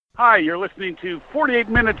Hi, you're listening to 48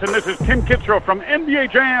 Minutes, and this is Tim Kitzrow from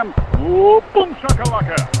NBA Jam. Whoa, boom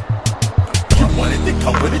shakalaka. You wanted to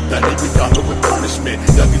come with it, done it, we got it with punishment.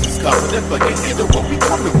 Youngest is confident, but can't handle what we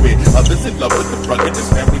coming with. Others in love with the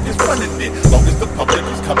ruggedness, family just running it. Long as the public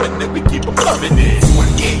is coming in, we keep them loving it.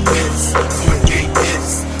 28 minutes, 28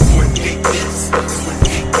 minutes, 28 minutes,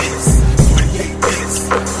 28 minutes, 28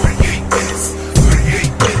 minutes, 28 minutes,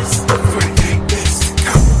 28 minutes, 28 minutes,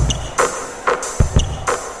 go.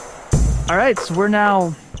 All right, so we're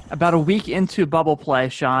now about a week into bubble play,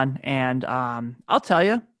 Sean, and I'll tell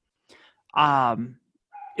you,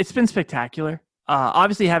 it's been spectacular.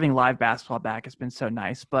 Obviously, having live basketball back has been so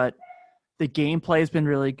nice, but the gameplay has been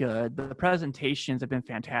really good. The presentations have been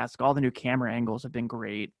fantastic. All the new camera angles have been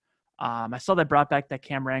great. I saw they brought back that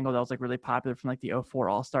camera angle that was like really popular from like the 04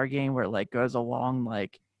 All-Star game, where it like goes along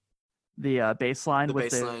like the baseline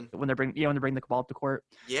when they bring the ball up the court.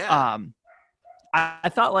 Yeah. I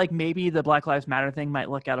thought like maybe the Black Lives Matter thing might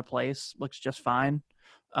look out of place. Looks just fine.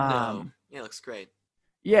 No. Yeah, it looks great.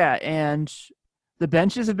 Yeah, and the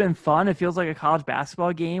benches have been fun. It feels like a college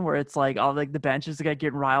basketball game where it's like all like the benches get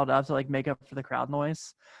getting riled up to like make up for the crowd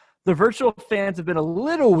noise. The virtual fans have been a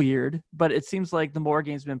little weird, but it seems like the more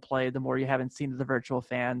games have been played, the more you haven't seen the virtual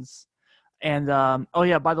fans. And oh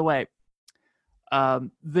yeah, by the way,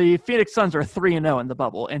 the Phoenix Suns are 3-0 in the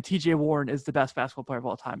bubble, and TJ Warren is the best basketball player of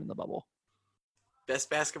all time in the bubble.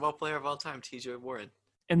 Best basketball player of all time, TJ Warren.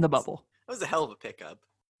 In the bubble. That was a hell of a pickup.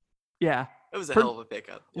 Yeah. It was a hell of a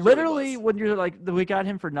pickup. It literally, really was. when you're like, we got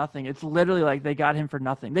him for nothing, it's literally like they got him for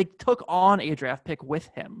nothing. They took on a draft pick with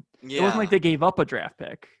him. Yeah. It wasn't like they gave up a draft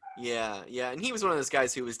pick. Yeah. And he was one of those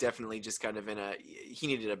guys who was definitely just kind of he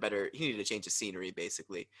needed a change of scenery,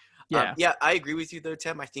 basically. Yeah. Yeah, I agree with you, though,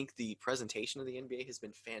 Tim. I think the presentation of the NBA has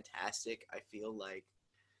been fantastic. I feel like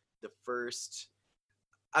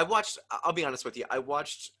I'll be honest with you, I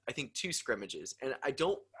watched, I think, 2 scrimmages, and I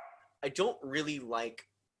don't really like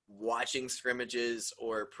watching scrimmages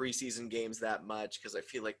or preseason games that much because I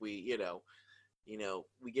feel like we get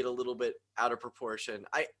a little bit out of proportion.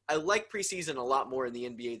 I like preseason a lot more in the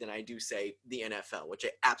NBA than I do, say, the NFL, which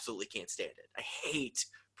I absolutely can't stand it. I hate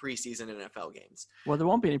preseason NFL games. Well, there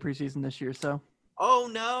won't be any preseason this year, so. Oh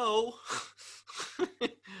no.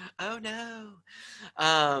 Oh no.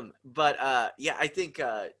 Yeah, I think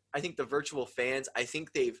the virtual fans, I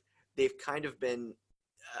think they've kind of been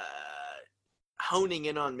honing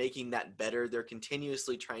in on making that better. They're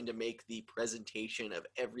continuously trying to make the presentation of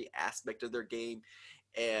every aspect of their game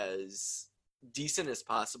as decent as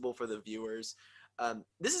possible for the viewers.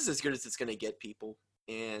 This is as good as it's going to get, people.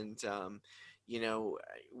 And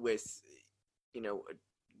with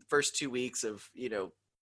first 2 weeks of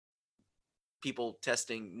people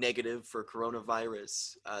testing negative for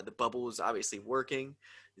coronavirus, the bubble is obviously working.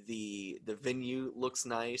 The venue looks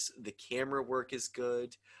nice. The camera work is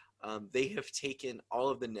good. They have taken all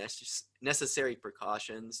of the necessary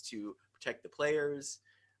precautions to protect the players,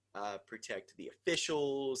 protect the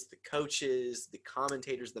officials, the coaches, the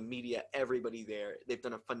commentators, the media, everybody there. They've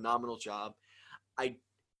done a phenomenal job. I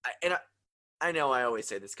know I always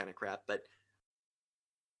say this kind of crap, but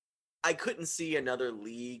I couldn't see another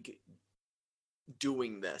league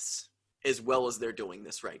doing this as well as they're doing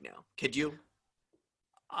this right now. Could you?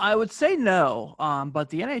 I would say no, but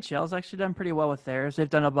the NHL has actually done pretty well with theirs. They've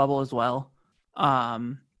done a bubble as well,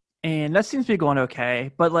 and that seems to be going okay.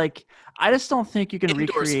 But like, I just don't think you can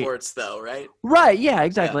Indoor recreate sports, though, right? Right? Yeah,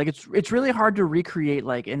 exactly. Yeah. Like it's really hard to recreate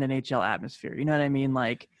like an NHL atmosphere. You know what I mean?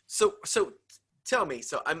 Like, So tell me.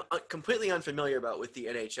 So I'm completely unfamiliar about what the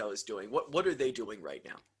NHL is doing. What are they doing right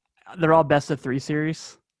now? they're all best of 3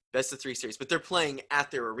 series. Best of 3 series, but they're playing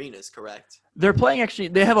at their arenas, correct? They're playing actually.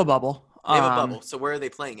 They have a bubble. They have a bubble. So where are they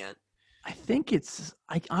playing at? I think it's.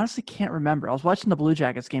 I honestly can't remember. I was watching the Blue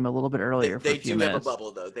Jackets game a little bit earlier. They for a few do minutes. have a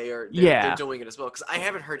bubble, though. They're doing it as well. Because I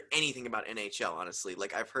haven't heard anything about NHL, honestly.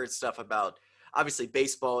 Like, I've heard stuff about, obviously,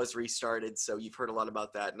 baseball has restarted, so you've heard a lot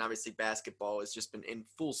about that. And obviously, basketball has just been in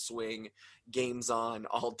full swing, games on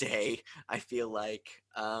all day, I feel like,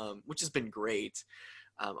 which has been great.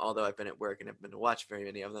 Although I've been at work and haven't been to watch very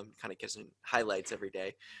many of them, kind of catching highlights every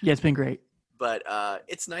day. Yeah, it's been great. But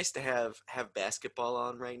it's nice to have basketball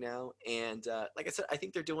on right now. And like I said, I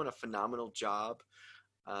think they're doing a phenomenal job.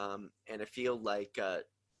 And I feel like I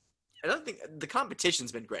don't think the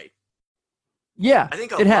competition's been great. Yeah, I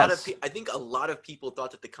think I think a lot of people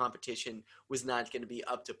thought that the competition was not going to be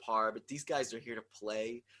up to par, but these guys are here to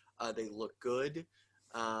play. They look good.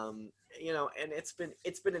 And it's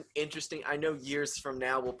been an interesting. I know years from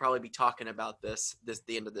now we'll probably be talking about this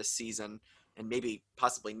the end of this season. and maybe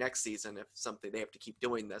possibly next season if something they have to keep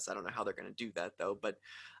doing this. I don't know how they're going to do that though, but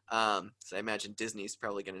so I imagine Disney's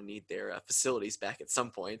probably going to need their facilities back at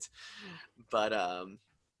some point. But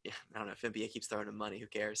yeah, I don't know if NBA keeps throwing them money. Who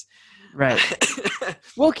cares? Right.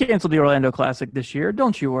 We'll cancel the Orlando Classic this year.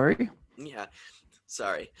 Don't you worry. Yeah.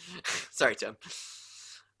 Sorry, Tim.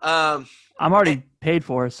 I'm already paid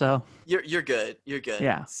for, so you're good. You're good.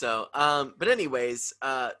 Yeah. So, but anyways,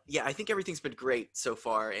 yeah, I think everything's been great so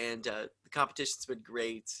far, and the competition's been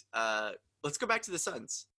great. Let's go back to the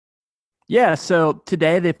Suns. Yeah, so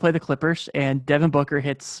today they play the Clippers, and Devin Booker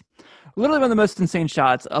hits literally one of the most insane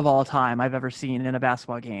shots of all time I've ever seen in a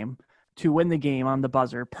basketball game to win the game on the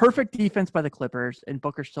buzzer. Perfect defense by the Clippers, and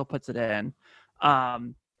Booker still puts it in.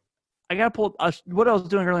 I got to pull what I was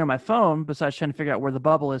doing earlier on my phone, besides trying to figure out where the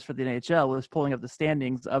bubble is for the NHL, was pulling up the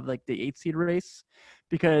standings of like the 8 seed race,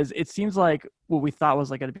 because it seems like what we thought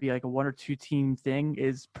was like going to be like a 1 or 2 team thing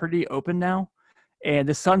is pretty open now. And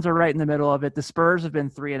the Suns are right in the middle of it. The Spurs have been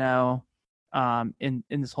 3-0 in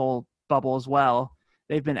this whole bubble as well.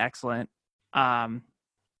 They've been excellent. And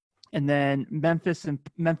then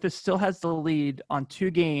Memphis still has the lead on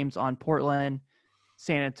 2 games on Portland,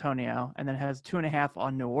 San Antonio, and then has 2.5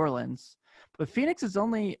 on New Orleans. But Phoenix is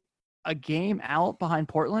only a game out behind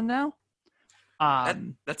Portland now.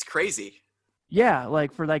 That's crazy. Yeah,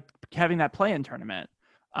 like for like having that play-in tournament.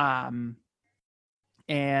 And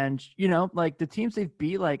you know, like the teams they've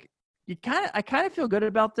beat, like I kind of feel good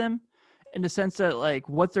about them in the sense that like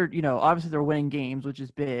what they're, you know, obviously they're winning games, which is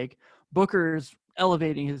big. Booker's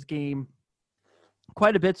elevating his game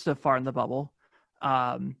quite a bit so far in the bubble.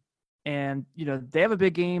 And, you know, they have a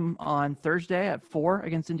big game on Thursday at 4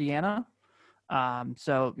 against Indiana.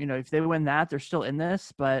 So, you know, if they win that, they're still in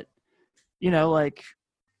this. But, you know, like,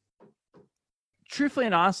 truthfully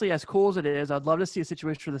and honestly, as cool as it is, I'd love to see a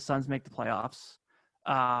situation where the Suns make the playoffs.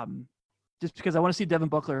 Just because I want to see Devin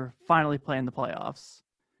Booker finally play in the playoffs.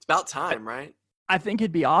 It's about time, right? I think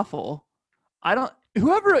it'd be awful.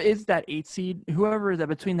 Whoever is that 8 seed, whoever is that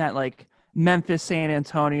between that, like, Memphis, San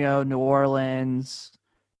Antonio, New Orleans,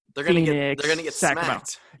 they're gonna Phoenix, get Sacramento.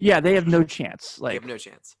 smacked. Yeah, they have no chance. They Like, have no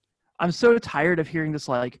chance. I'm so tired of hearing this.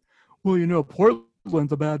 Like, well, you know,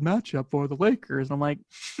 Portland's a bad matchup for the Lakers. And I'm like,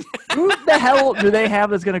 who the hell do they have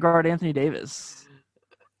that's going to guard Anthony Davis?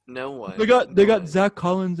 No one. They got Zach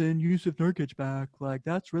Collins and Yusuf Nurkic back. Like,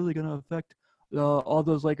 that's really going to affect all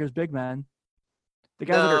those Lakers big men. The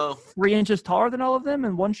guys that are 3 inches taller than all of them,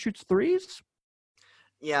 and one shoots threes.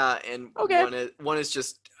 Yeah, and Okay. one is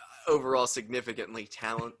just overall significantly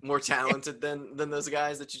more talented than those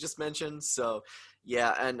guys that you just mentioned. So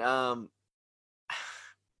yeah, and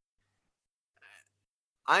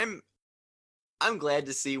I'm glad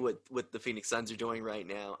to see what the Phoenix Suns are doing right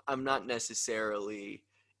now. I'm not necessarily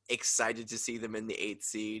excited to see them in the 8th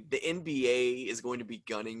seed. The NBA is going to be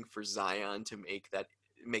gunning for Zion to make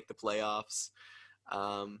the playoffs.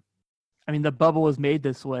 I mean, the bubble was made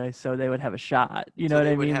this way, so they would have a shot. You know what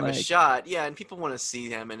I mean? They would have like, a shot, yeah. And people want to see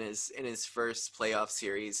him in his first playoff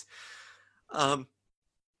series.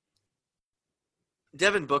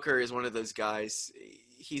 Devin Booker is one of those guys.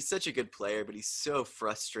 He's such a good player, but he's so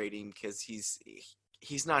frustrating because he's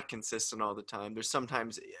not consistent all the time. There's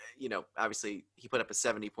sometimes, you know, obviously he put up a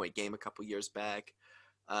 70-point game a couple years back.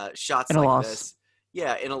 Shots like this.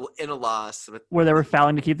 Yeah, in a loss, where they were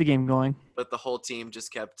fouling to keep the game going. But the whole team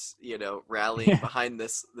just kept, you know, rallying behind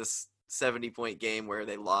this 70-point game where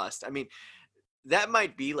they lost. I mean, that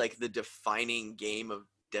might be like the defining game of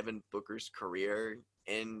Devin Booker's career,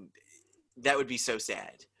 and that would be so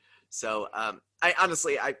sad. So,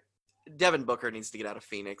 Devin Booker needs to get out of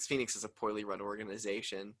Phoenix. Phoenix is a poorly run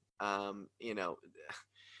organization. You know,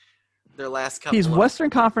 their last couple. He's Western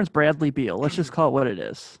Conference Bradley Beal. Let's just call it what it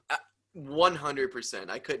is. 100%.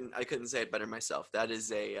 I couldn't say it better myself. That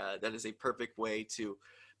is a perfect way to,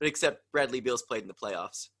 but except Bradley Beal's played in the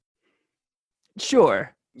playoffs.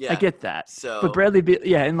 Sure. Yeah. I get that. So, but Bradley Beal,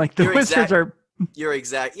 yeah, and like the Wizards are. You're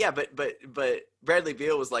exact. Yeah, but Bradley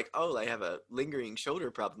Beal was like, oh, I have a lingering shoulder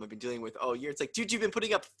problem I've been dealing with all year. It's like, dude, you've been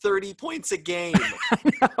putting up 30 points a game.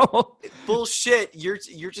 No. Bullshit.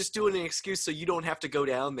 You're just doing an excuse so you don't have to go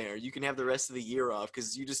down there. You can have the rest of the year off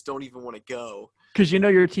because you just don't even want to go. Because you know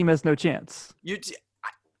your team has no chance.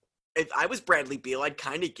 If I was Bradley Beal, I'd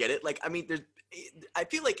kind of get it. Like, I mean, I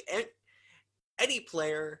feel like any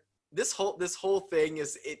player. This whole thing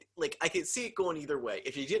is it, like, I can see it going either way.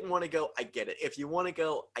 If you didn't want to go, I get it. If you want to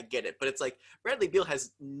go, I get it. But it's like Bradley Beal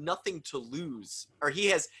has nothing to lose, or he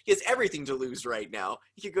has everything to lose right now.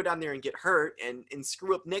 He could go down there and get hurt and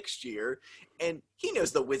screw up next year, and he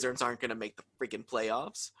knows the Wizards aren't going to make the freaking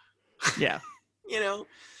playoffs. Yeah. You know.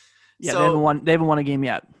 Yeah, so, they haven't won a game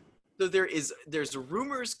yet. So there's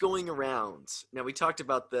rumors going around. Now we talked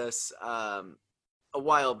about this a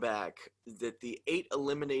while back that the 8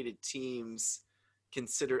 eliminated teams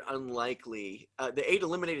considered unlikely. The 8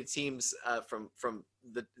 eliminated teams from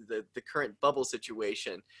the current bubble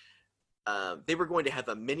situation. They were going to have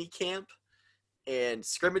a mini camp and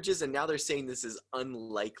scrimmages, and now they're saying this is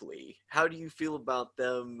unlikely. How do you feel about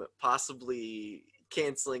them possibly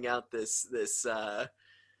canceling out this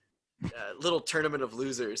little tournament of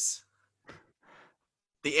losers?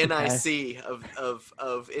 The NIC of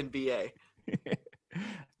NBA.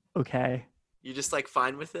 Okay. You just like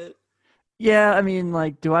fine with it? Yeah, I mean,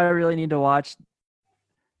 like, do I really need to watch?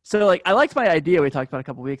 So, like, I liked my idea we talked about a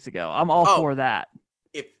couple weeks ago. I'm all for that.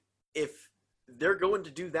 If they're going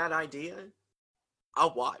to do that idea,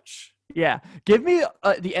 I'll watch. Yeah, give me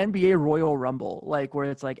the NBA Royal Rumble, like where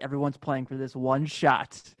it's like everyone's playing for this one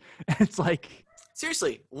shot. It's like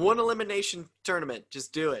seriously, one elimination tournament.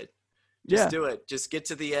 Just do it. Just do it. Just get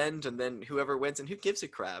to the end, and then whoever wins, and who gives a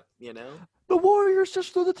crap, you know? The Warriors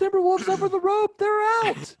just threw the Timberwolves over the rope. They're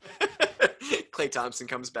out. Klay Thompson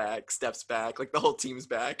comes back, steps back, like the whole team's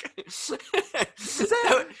back.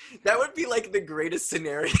 That would be like the greatest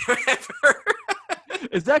scenario ever.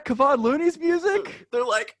 Is that Kevon Looney's music? They're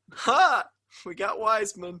like, ha, we got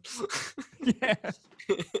Wiseman. Yeah.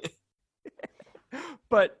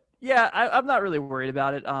 But yeah, I'm not really worried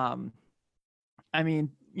about it. I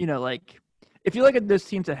mean, you know, like if you look at those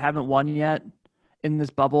teams that haven't won yet in this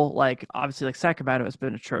bubble, like obviously like Sacramento has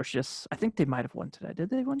been atrocious. I think they might have won today. Did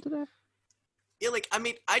they win today? Yeah, like, I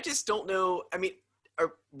mean, I just don't know. I mean,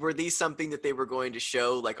 were these something that they were going to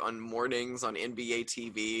show like on mornings on NBA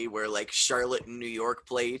TV where like Charlotte and New York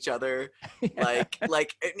play each other? Yeah.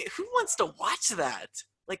 Like who wants to watch that?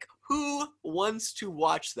 Like who wants to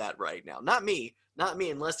watch that right now? Not me,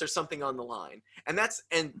 unless there's something on the line. And that's,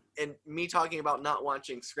 and me talking about not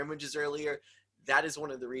watching scrimmages earlier, that is one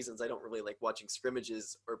of the reasons I don't really like watching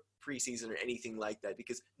scrimmages or preseason or anything like that,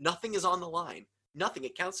 because nothing is on the line. Nothing.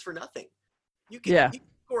 It counts for nothing. You can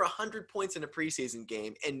score 100 points in a preseason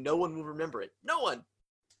game and no one will remember it. No one.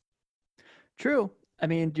 True. I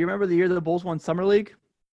mean, do you remember the year the Bulls won Summer League?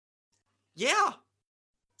 Yeah.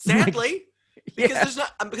 Sadly.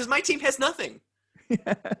 Because my team has nothing.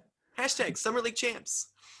 Yeah. Hashtag Summer League champs.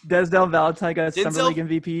 Denzel Valentine got Summer League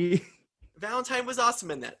MVP. Valentine was awesome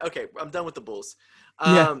in that. Okay, I'm done with the Bulls.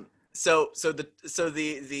 So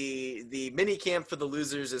the mini camp for the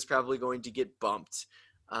losers is probably going to get bumped.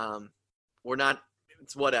 We're not.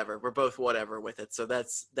 It's whatever. We're both whatever with it. So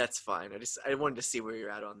that's fine. I wanted to see where you're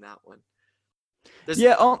at on that one.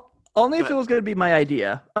 Only if it was going to be my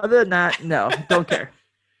idea. Other than that, no, don't care.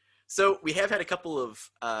 So we have had a couple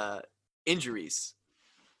of injuries.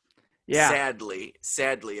 Yeah.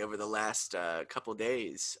 Sadly, over the last couple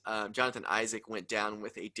days, Jonathan Isaac went down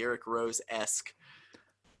with a Derrick Rose-esque.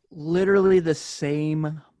 Literally the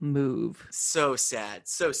same move. So sad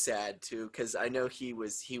too, because I know he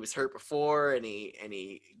was hurt before, and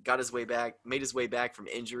he got his way back, made his way back from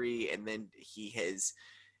injury, and then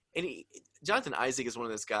Jonathan Isaac is one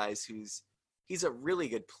of those guys he's a really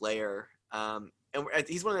good player, and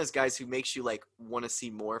he's one of those guys who makes you like want to see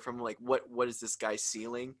more from him. Like what is this guy's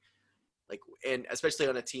ceiling? Like, and especially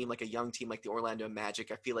on a team like a young team like the Orlando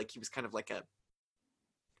Magic, I feel like he was kind of like a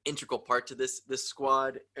integral part to this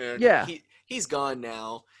squad, and he's gone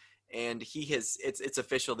now, and it's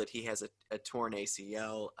official that he has a torn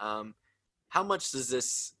ACL. How much does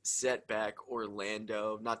this set back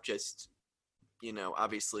Orlando? Not just,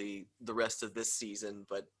 obviously the rest of this season,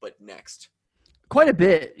 but next. Quite a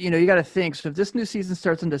bit. You got to think. So if this new season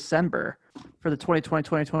starts in December for the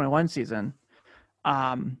 2020-2021 season,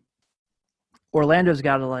 Orlando's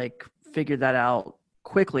got to like figure that out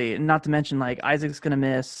quickly, and not to mention like Isaac's going to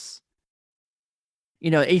miss,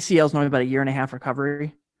 ACL is normally about a year and a half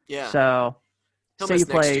recovery. Yeah. So he'll miss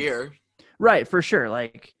next year. Right, for sure.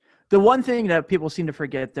 Like the one thing that people seem to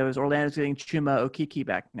forget though is Orlando's getting Chuma Okeke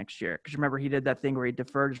back next year. Because remember he did that thing where he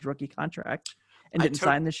deferred his rookie contract and didn't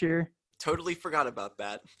sign this year. Totally forgot about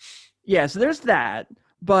that. Yeah, so there's that.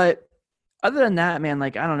 But other than that, man,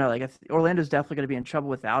 like I don't know, like Orlando's definitely going to be in trouble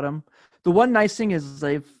without him. The one nice thing is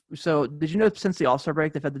did you know since the All-Star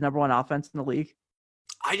break they've had the number one offense in the league?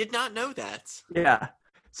 I did not know that. Yeah.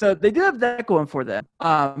 So they do have that going for them.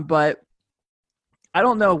 But I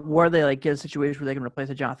don't know where they like get a situation where they can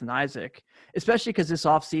replace a Jonathan Isaac, especially because this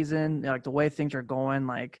offseason, like the way things are going,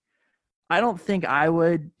 like I don't think I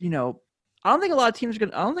would, I don't think a lot of teams are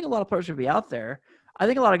going to, I don't think a lot of players are going to be out there. I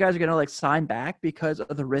think a lot of guys are going to like sign back because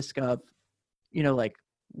of the risk of, like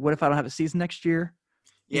what if I don't have a season next year?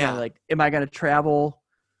 Yeah. Like, am I going to travel?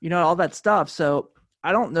 All that stuff. So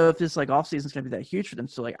I don't know if this like off season is going to be that huge for them.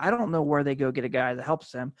 So like, I don't know where they go get a guy that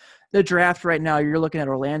helps them. The draft right now, you're looking at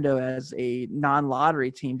Orlando as a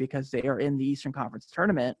non-lottery team because they are in the Eastern Conference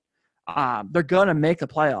tournament. They're going to make the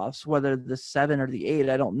playoffs, whether the 7 or the 8.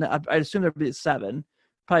 I don't know. I assume there'll be the 7.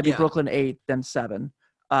 Probably be Brooklyn 8, then 7.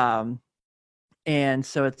 And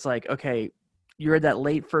so it's like, okay, you're in that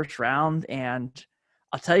late first round, and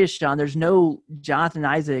I'll tell you, Sean, there's no Jonathan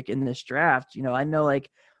Isaac in this draft. You know, I know like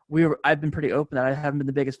I've been pretty open that I haven't been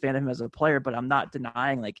the biggest fan of him as a player, but I'm not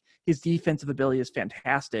denying like his defensive ability is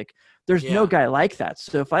fantastic. There's no guy like that.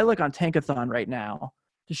 So if I look on Tankathon right now,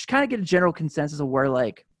 just kind of get a general consensus of where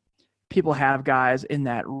like people have guys in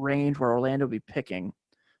that range where Orlando will be picking.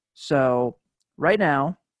 So right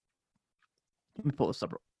now, let me pull this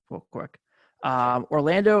up real quick.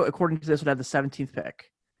 Orlando, according to this, would have the 17th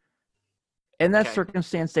pick. In that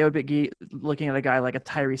circumstance, they would be looking at a guy like a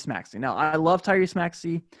Tyrese Maxey. Now, I love Tyrese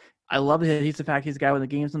Maxey. I love that he's the fact he's a guy when the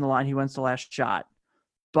game's on the line, he wins the last shot.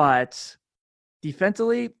 But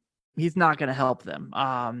defensively, he's not going to help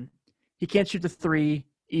them. He can't shoot the 3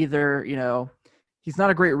 either. You know, he's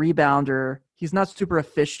not a great rebounder. He's not super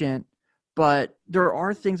efficient. But there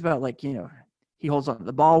are things about like, you know, he holds on to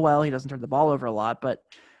the ball well. He doesn't turn the ball over a lot. But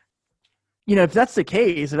you know, if that's the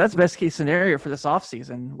case, if that's the best case scenario for this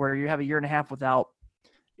offseason, where you have a year and a half without,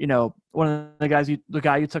 you know, one of the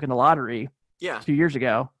guy you took in the lottery 2 years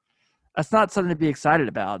ago, that's not something to be excited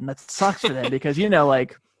about. And that sucks for them because, you know,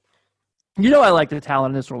 like, you know, I like the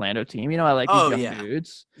talent in this Orlando team. You know, I like these young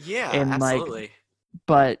dudes. Yeah, and absolutely. Like,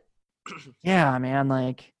 but yeah, man,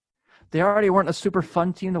 like they already weren't a super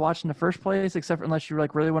fun team to watch in the first place, except for unless you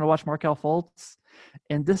like really want to watch Markelle Fultz.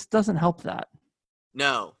 And this doesn't help that.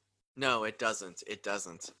 No, it doesn't. It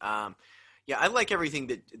doesn't. Yeah, I like everything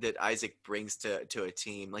that Isaac brings to a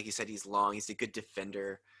team. Like you said, he's long. He's a good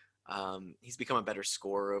defender. He's become a better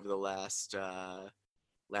scorer over the last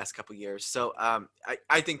couple years. So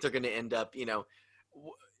I think they're going to end up, you know,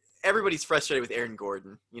 everybody's frustrated with Aaron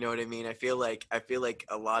Gordon. You know what I mean? I feel like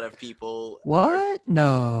a lot of people. What?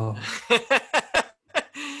 No.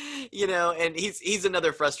 You know, and he's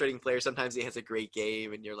another frustrating player. Sometimes he has a great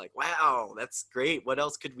game, and you're like, "Wow, that's great. What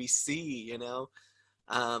else could we see?" You know.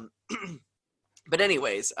 But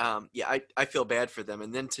anyways, yeah, I feel bad for them.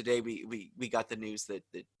 And then today we got the news that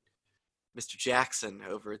Mr. Jackson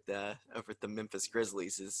over at the Memphis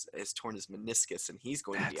Grizzlies has torn his meniscus, and he's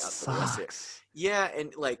going to be out for the rest of it. Yeah,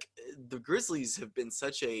 and like the Grizzlies have been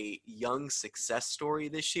such a young success story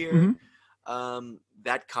this year. Mm-hmm.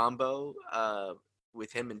 That combo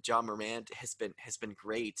with him and John Morant has been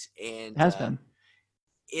great, and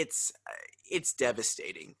it's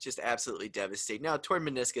devastating, just absolutely devastating. Now, torn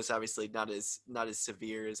meniscus, obviously not as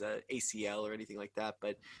severe as a ACL or anything like that,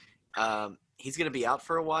 but he's going to be out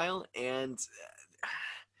for a while, and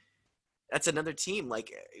that's another team.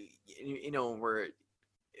 Like, you know,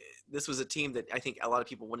 this was a team that I think a lot of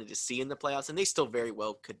people wanted to see in the playoffs, and they still very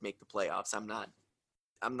well could make the playoffs. I'm not,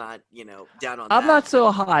 you know, down on that. I'm not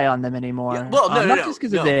so high on them anymore. Yeah, well, not just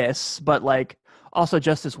because of this, but like also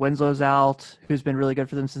Justice Winslow's out, who's been really good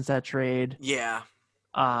for them since that trade. Yeah.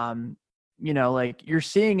 You know, like you're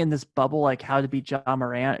seeing in this bubble, like how to beat John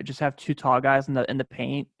Morant, just have 2 tall guys in the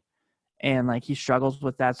paint, and like he struggles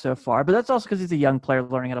with that so far. But that's also because he's a young player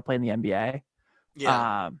learning how to play in the NBA.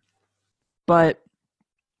 Yeah. But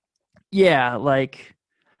yeah, like.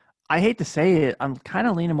 I hate to say it, I'm kind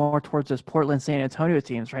of leaning more towards those Portland, San Antonio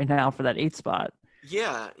teams right now for that 8th spot.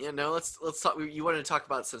 Yeah, you know, let's talk. You wanted to talk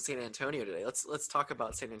about some San Antonio today. Let's talk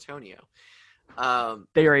about San Antonio.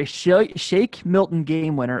 They are a Shake Milton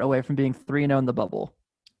game winner away from being 3-0 in the bubble.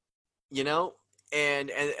 You know, and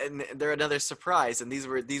they're another surprise. And these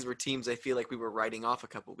were teams I feel like we were writing off a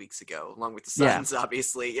couple weeks ago, along with the Suns,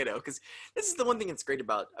 obviously. You know, because this is the one thing that's great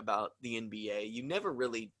about the NBA. You never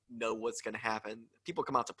really know what's going to happen. People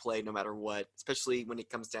come out to play no matter what, especially when it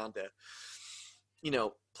comes down to, you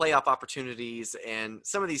know, playoff opportunities. And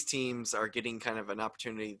some of these teams are getting kind of an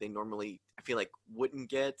opportunity they normally, I feel like, wouldn't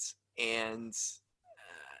get. And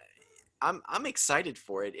I'm excited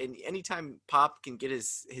for it. And anytime Pop can get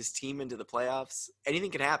his team into the playoffs,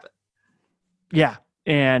 anything can happen. Yeah,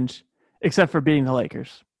 and except for beating the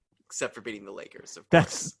Lakers. Except for beating the Lakers, of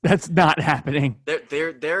course. That's not happening.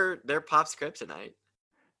 They're Pop's kryptonite.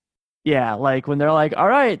 Yeah, like when they're like, all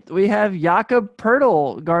right, we have Jakob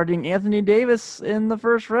Pertl guarding Anthony Davis in the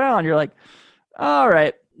first round. You're like, all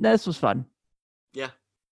right, this was fun. Yeah.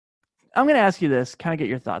 I'm going to ask you this, kind of get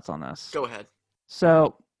your thoughts on this. Go ahead.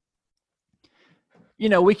 So, you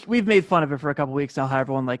know, we've made fun of it for a couple weeks now, how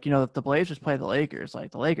everyone, like, you know, if the Blazers play the Lakers, like,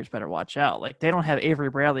 the Lakers better watch out. Like, they don't have Avery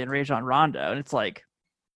Bradley and Rajon Rondo. And it's like,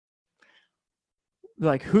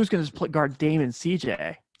 like who's going to guard Dame and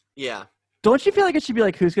CJ. Yeah. Don't you feel like it should be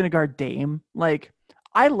like who's going to guard Dame? Like,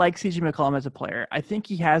 I like CJ McCollum as a player. I think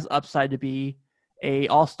he has upside to be a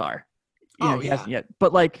all-star. He hasn't yet.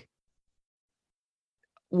 But like,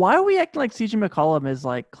 why are we acting like CJ McCollum is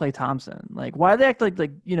like Klay Thompson? Like, why do they act like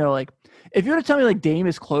like if you were to tell me like Dame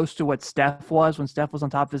is close to what Steph was when Steph was on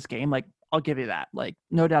top of his game, like I'll give you that. Like,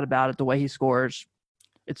 no doubt about it. The way he scores,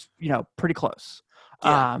 it's pretty close.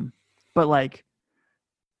 Yeah. But like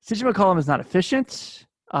CJ McCollum is not efficient.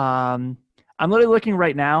 I'm literally looking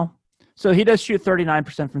right now. So he does shoot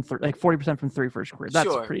 39% from 40% from three for his career.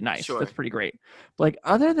 That's pretty nice. Sure. That's pretty great. But like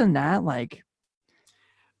other than that, like,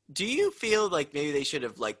 do you feel like maybe they should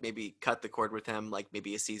have like maybe cut the cord with him like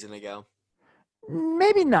maybe a season ago?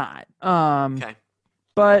 Maybe not. Okay.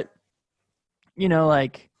 But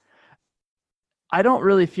like I don't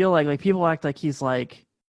really feel like people act like he's like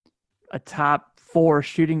a top 4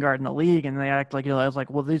 shooting guard in the league, and they act like I was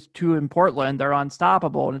like, well, these two in Portland, they're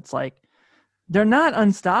unstoppable, and it's like they're not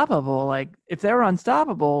unstoppable. Like if they were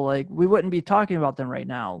unstoppable, like we wouldn't be talking about them right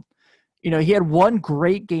now. He had one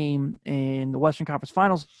great game in the Western Conference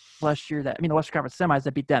Finals last year. The Western Conference semis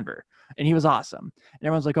that beat Denver, and he was awesome. And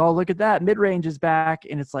everyone's like, "Oh, look at that! Mid-range is back,"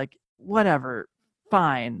 and it's like, whatever,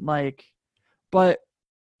 fine. Like, but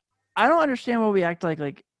I don't understand why we act like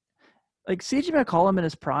CJ McCollum in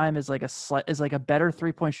his prime is like a better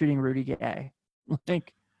 3-point shooting Rudy Gay.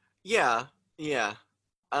 Like, yeah.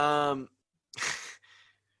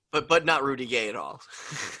 But not Rudy Gay at all.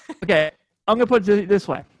 Okay, I'm gonna put it this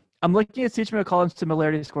way. I'm looking at CJ McCollum's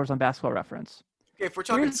similarity scores on Basketball Reference. Okay, if we're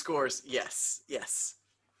talking scores, yes.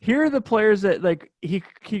 Here are the players that like he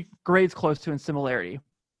grades close to in similarity: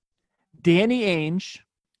 Danny Ainge,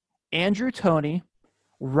 Andrew Toney,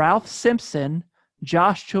 Ralph Simpson,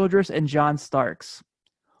 Josh Childress, and John Starks.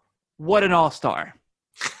 What an all-star!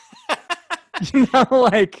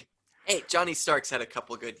 Like, hey, Johnny Starks had a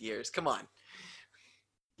couple good years. Come on.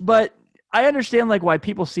 But I understand like why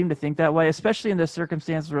people seem to think that way, especially in this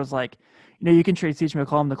circumstance where it's like, you can trade CJ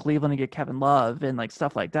McCollum to Cleveland and get Kevin Love and like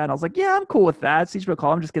stuff like that. And I was like, yeah, I'm cool with that. CJ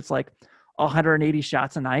McCollum just gets like 180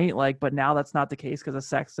 shots a night, like, but now that's not the case because of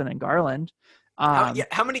Sexton and Garland.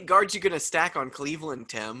 How many guards you gonna stack on Cleveland,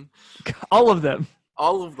 Tim? All of them.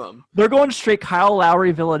 All of them. They're going straight Kyle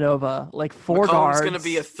Lowry, Villanova, like 4 guards. McCollum's gonna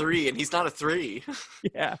be a 3, and he's not a 3.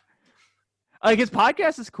 Yeah. Like his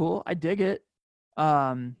podcast is cool. I dig it.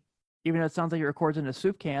 Even though it sounds like he records in a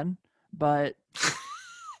soup can, but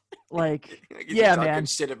like, yeah, man.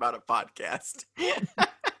 Shit about a podcast.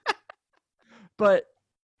 But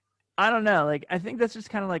I don't know. Like, I think that's just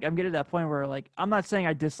kind of like I'm getting to that point where like I'm not saying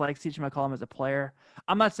I dislike CJ McCollum as a player.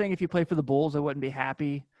 I'm not saying if he played for the Bulls I wouldn't be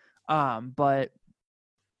happy. But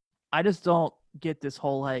I just don't get this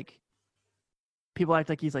whole like people act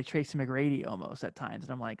like he's like Tracy McGrady almost at times,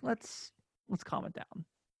 and I'm like, let's calm it down.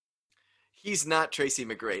 He's not Tracy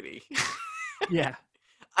McGrady. Yeah.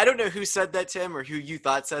 I don't know who said that, Tim, or who you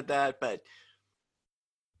thought said that, but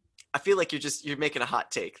I feel like you're making a hot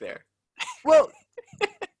take there. Well,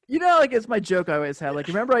 like it's my joke I always had. Like,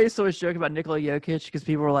 remember I used to always joke about Nikola Jokic because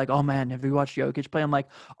people were like, "Oh man, have you watched Jokic play?" I'm like,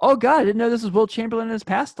 "Oh god, I didn't know this was Will Chamberlain in his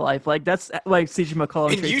past life." Like that's like CJ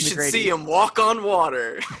McCollum. And Tracy you should McGrady. see him walk on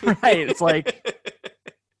water. Right. It's like,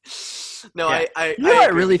 no, yeah. I I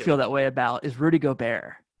really feel that way about is Rudy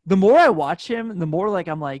Gobert. The more I watch him, the more like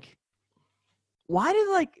I'm like, why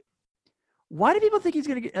do people think he's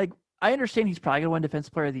gonna get like? I understand he's probably gonna win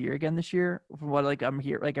Defensive Player of the Year again this year, from what like I'm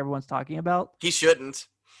here like everyone's talking about. He shouldn't.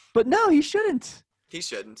 But no, he shouldn't. He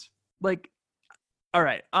shouldn't. Like, all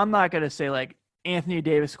right, I'm not gonna say like Anthony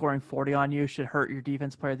Davis scoring 40 on you should hurt your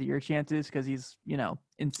Defensive Player of the Year chances because he's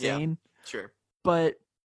insane. Yeah, sure. But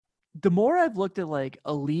the more I've looked at like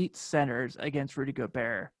elite centers against Rudy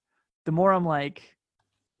Gobert, the more I'm like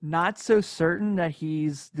not so certain that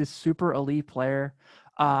he's this super elite player.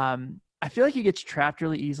 I feel like he gets trapped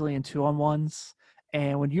really easily in 2-on-1s,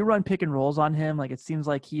 and when you run pick and rolls on him, like it seems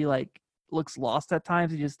like he like looks lost at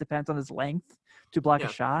times. He just depends on his length to block a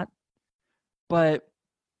shot. But,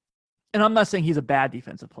 and I'm not saying he's a bad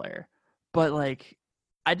defensive player, but like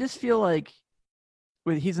I just feel like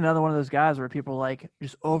he's another one of those guys where people like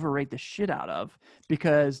just overrate the shit out of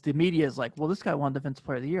because the media is like, well, this guy won Defensive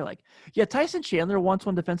Player of the Year. Like, yeah, Tyson Chandler once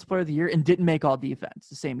won Defensive Player of the Year and didn't make all defense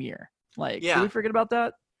the same year. Like, did we forget about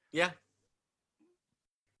that? Yeah.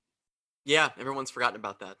 Yeah, everyone's forgotten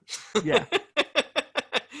about that. Yeah.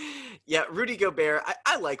 Yeah, Rudy Gobert.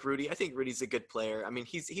 I like Rudy. I think Rudy's a good player. I mean,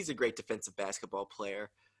 he's a great defensive basketball player,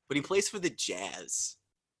 but he plays for the Jazz.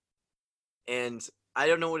 And I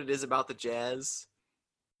don't know what it is about the Jazz,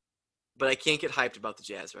 but I can't get hyped about the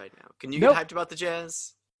Jazz right now. Can you get hyped about the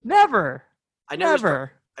Jazz? Never. I know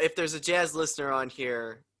Never. if there's a Jazz listener on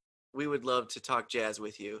here, we would love to talk Jazz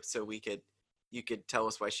with you, so you could tell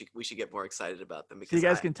us why we should get more excited about them. So Because you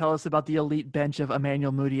guys can tell us about the elite bench of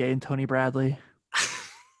Emmanuel Mudiay and Tony Bradley.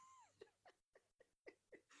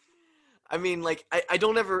 I mean, like I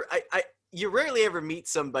don't ever you rarely ever meet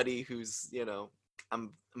somebody who's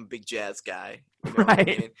I'm a big Jazz guy,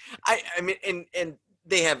 Right. I mean and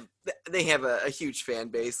they have a huge fan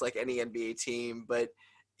base like any NBA team, but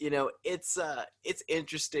it's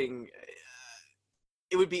interesting.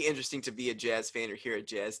 It would be interesting to be a Jazz fan or hear a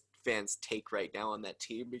Jazz fan's take right now on that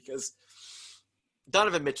team, because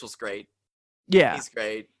Donovan Mitchell's great. Yeah. He's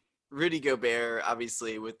great. Rudy Gobert,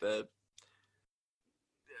 obviously, with the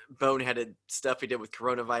boneheaded stuff he did with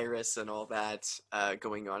coronavirus and all that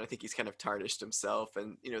going on, I think he's kind of tarnished himself.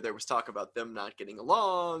 And there was talk about them not getting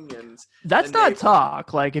along, and That's not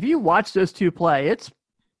talk. Like, if you watch those two play,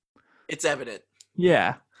 it's evident.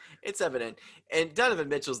 Yeah. It's evident. And Donovan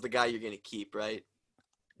Mitchell's the guy you're going to keep, right?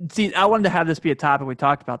 See, I wanted to have this be a topic we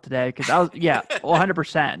talked about today because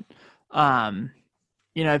 100%.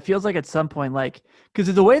 It feels like at some point, like,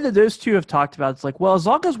 because the way that those two have talked about, it's like, well, as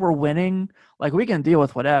long as we're winning, like, we can deal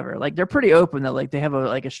with whatever. Like, they're pretty open that, like, they have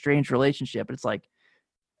a strange relationship. But it's like,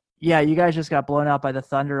 yeah, you guys just got blown out by the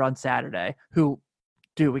Thunder on Saturday. We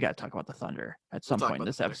got to talk about the Thunder at some point in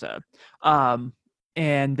this episode.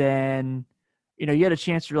 And then, you had a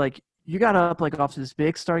chance to, like, you got up, like, off to this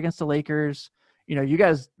big start against the Lakers. You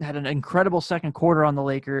guys had an incredible second quarter on the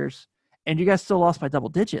Lakers, and you guys still lost by double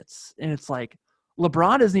digits. And it's like,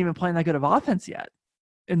 LeBron isn't even playing that good of offense yet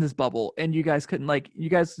in this bubble. And you guys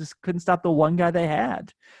just couldn't stop the one guy they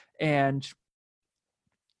had. And,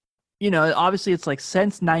 obviously it's like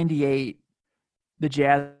since 98, the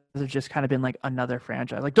Jazz have just kind of been like another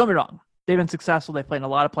franchise. Like, don't be wrong. They've been successful. They've played in a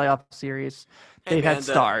lot of playoff series. They've had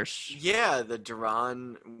stars. The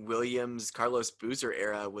Deron Williams, Carlos Boozer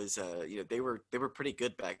era was, they were pretty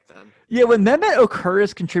good back then. Yeah, when Mehmet Okur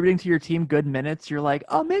is contributing to your team good minutes, you're like,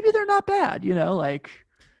 oh, maybe they're not bad.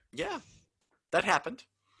 Yeah, that happened.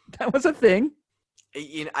 That was a thing.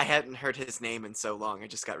 I hadn't heard his name in so long. I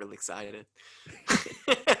just got really excited.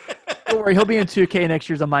 Don't worry, he'll be in 2K next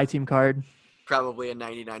year's on my team card. Probably a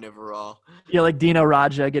 99 overall. Yeah, like Dino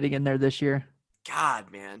Raja getting in there this year. God,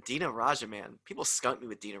 man. Dino Raja, man. People skunk me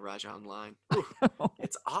with Dino Raja online.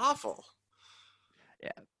 It's awful.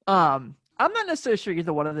 Yeah. I'm not necessarily sure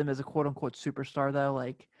either one of them is a quote-unquote superstar, though.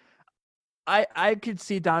 Like, I could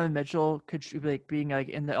see Donovan Mitchell being like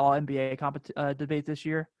in the All-NBA debate this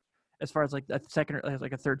year, as far as like a second or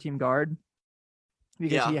like a third-team guard,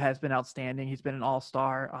 because he has been outstanding. He's been an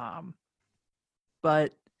all-star.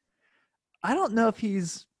 But I don't know if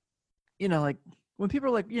he's, like when people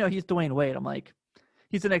are like, he's Dwayne Wade, I'm like,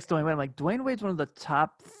 he's the next Dwayne Wade. I'm like, Dwayne Wade's one of the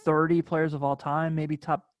top 30 players of all time, maybe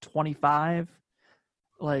top 25.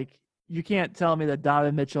 Like, you can't tell me that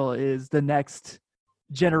Donovan Mitchell is the next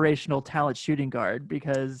generational talent shooting guard,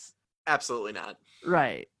 because absolutely not.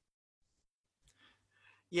 Right.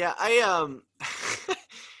 Yeah,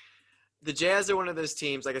 the Jazz are one of those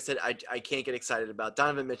teams, like I said, I can't get excited about.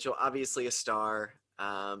 Donovan Mitchell, obviously a star.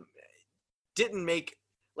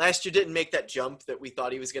 Last year didn't make that jump that we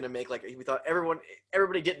thought he was going to make. Like, we thought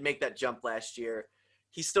everybody didn't make that jump last year.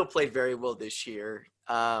 He still played very well this year.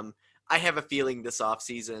 I have a feeling this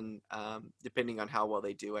offseason, depending on how well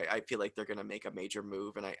they do, I feel like they're going to make a major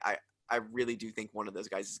move. And I really do think one of those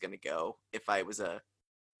guys is going to go if I was a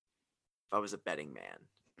betting man.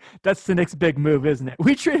 That's the next big move, isn't it?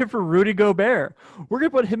 We traded for Rudy Gobert. We're going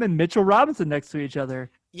to put him and Mitchell Robinson next to each other.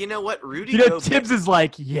 You know what? Gobert, Tibbs is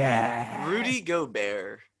like, yeah. Rudy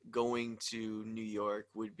Gobert going to New York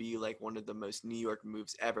would be like one of the most New York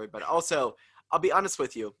moves ever. But also, I'll be honest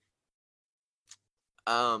with you.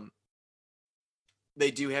 They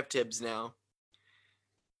do have Tibbs now.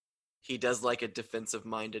 He does like a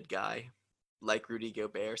defensive-minded guy, like Rudy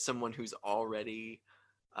Gobert, someone who's already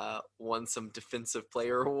won some defensive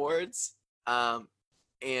player awards.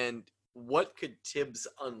 And what could Tibbs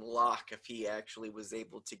unlock if he actually was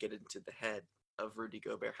able to get into the head of Rudy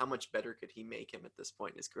Gobert? How much better could he make him at this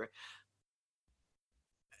point in his career?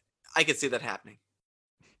 I could see that happening.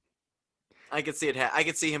 I could see it. I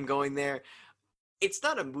could see him going there. It's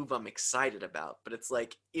not a move I'm excited about, but it's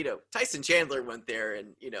like, Tyson Chandler went there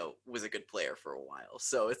and, was a good player for a while.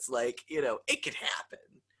 So it's like, it could happen.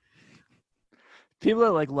 People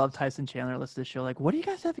that like love Tyson Chandler listen to this show, like, what do you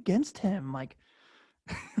guys have against him? Like,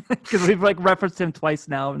 because we've like referenced him twice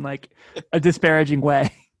now in like a disparaging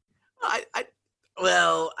way. I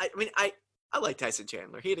like Tyson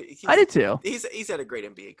Chandler. I did too. He's had a great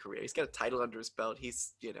NBA career. He's got a title under his belt.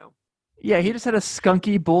 He's Yeah, he just had a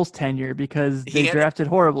skunky Bulls tenure because they drafted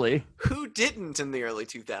horribly. Who didn't in the early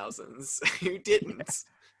 2000s? Who didn't? Yeah.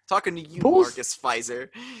 Talking to you, Bulls, Marcus Fizer.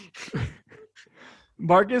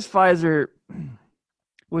 Marcus Fizer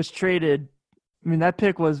was traded. I mean, that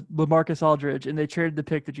pick was LaMarcus Aldridge, and they traded the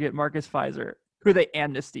pick to get Marcus Fizer, who they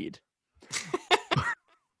amnestied.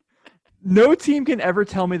 No team can ever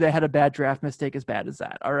tell me they had a bad draft mistake as bad as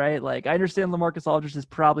that, all right? Like, I understand LaMarcus Aldridge is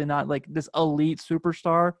probably not, like, this elite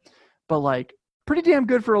superstar, but, like, pretty damn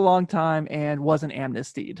good for a long time and wasn't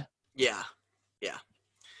amnestied. Yeah.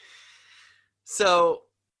 So,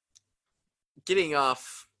 getting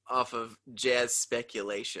off of Jazz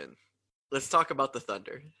speculation, let's talk about the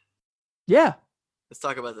Thunder. Yeah. Let's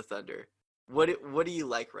talk about the Thunder. What do you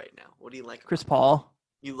like right now? What do you like? Chris Paul.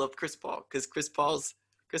 You love Chris Paul because Chris Paul's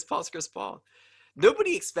Chris Paul.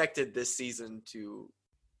 Nobody expected this season to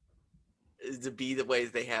be the way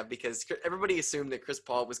they have because everybody assumed that Chris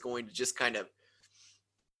Paul was going to just kind of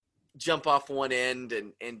jump off one end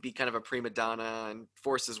and be kind of a prima donna and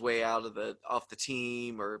force his way off the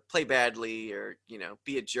team or play badly or,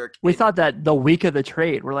 be a jerk. We thought that the week of the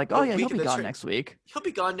trade, we're like, oh yeah, he'll be gone next week. He'll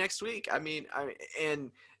be gone next week. I mean,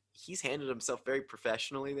 and he's handled himself very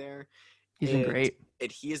professionally there. He's been great.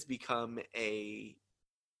 And he has become a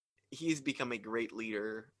great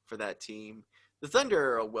leader for that team. The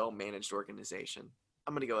Thunder are a well-managed organization.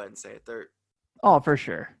 I'm going to go ahead and say it. For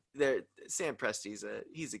sure. Sam Presti's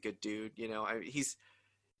he's a good dude. He's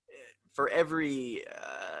for every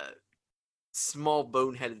small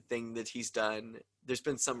boneheaded thing that he's done, there's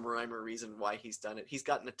been some rhyme or reason why he's done it. He's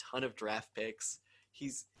gotten a ton of draft picks.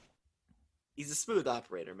 He's a smooth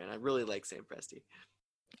operator, man. I really like Sam Presti.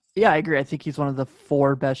 Yeah, I agree. I think he's one of the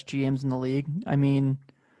 4 best GMs in the league. I mean,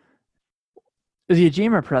 is he a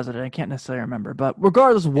GM or president? I can't necessarily remember. But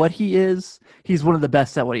regardless of what he is, he's one of the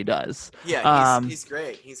best at what he does. Yeah, he's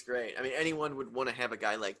great. He's great. I mean, anyone would want to have a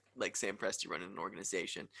guy like Sam Presti running an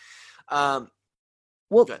organization. Yeah,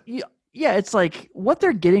 it's like what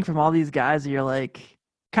they're getting from all these guys that you're like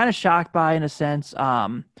kind of shocked by in a sense.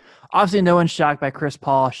 Obviously, no one's shocked by Chris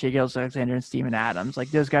Paul, Shai Gilgeous-Alexander, and Steven Adams.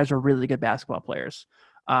 Like, those guys are really good basketball players.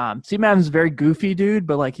 Steven Adams is a very goofy dude,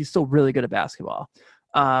 but like he's still really good at basketball.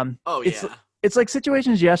 It's like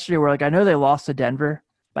situations yesterday where like I know they lost to Denver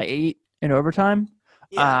by 8 in overtime.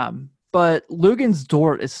 Yeah. But Luguentz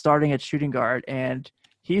Dort is starting at shooting guard and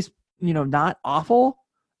he's not awful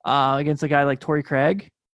against a guy like Torrey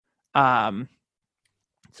Craig. So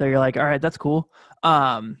you're like, all right, that's cool.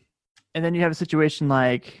 And then you have a situation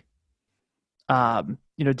like Danilo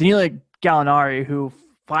Gallinari, who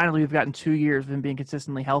finally we've gotten 2 years of him being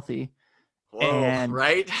consistently healthy. Whoa, and,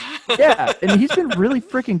 right? Yeah, and he's been really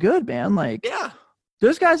freaking good, man. Like, yeah,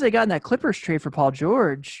 those guys they got in that Clippers trade for Paul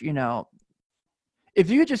George, if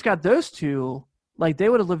you had just got those two, like they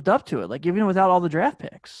would have lived up to it, like even without all the draft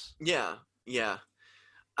picks. Yeah.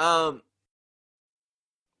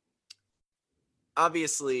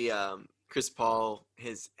 Obviously, Chris Paul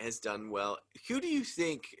has done well. Who do you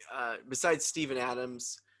think, besides Steven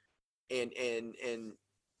Adams and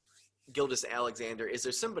Gilgeous-Alexander, is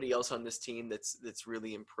there somebody else on this team that's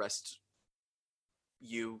really impressed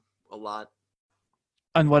you a lot?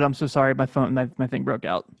 And what? I'm so sorry, my thing broke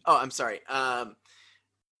out. Oh, I'm sorry.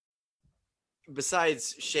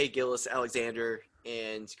 Besides Shai Gilgeous-Alexander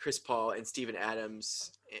and Chris Paul and Steven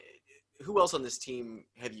Adams, who else on this team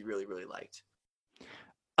have you really, really liked?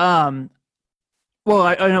 Well,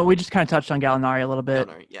 I know we just kind of touched on Gallinari a little bit.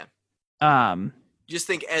 Gallinari, yeah. Just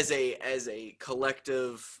think as a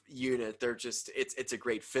collective unit, they're just it's a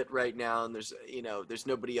great fit right now, and there's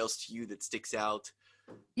nobody else to you that sticks out.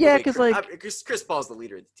 Yeah, because Chris Paul's the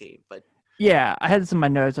leader of the team, but yeah, I had this in my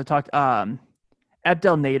notes. I talked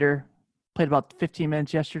Abdel Nader played about 15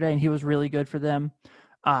 minutes yesterday, and he was really good for them.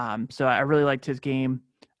 So I really liked his game.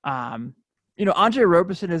 Andre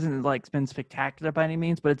Roberson isn't like been spectacular by any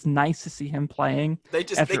means, but it's nice to see him playing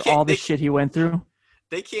after all the shit he went through.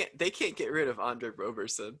 They can't get rid of Andre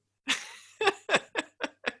Roberson.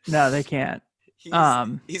 No, they can't. He's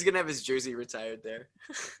gonna have his jersey retired there.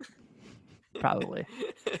 Probably.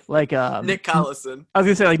 Like Nick Collison. I was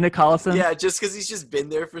gonna say like Nick Collison. Yeah, just because he's just been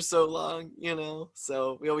there for so long,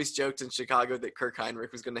 So we always joked in Chicago that Kirk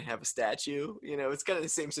Heinrich was gonna have a statue. It's kind of the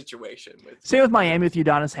same situation. Same with Miami with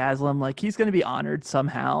Udonis Haslem. Like he's gonna be honored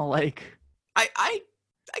somehow. Like I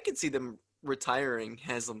could see them retiring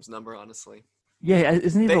Haslem's number, honestly. Yeah,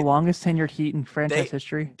 isn't he the longest tenured Heat in franchise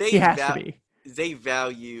history? He has to be. They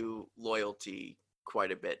value loyalty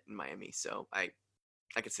quite a bit in Miami, so I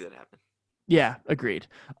could see that happen. Yeah, agreed.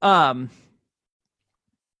 But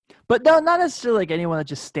no, not necessarily like anyone that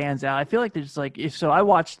just stands out. I feel like there's like so I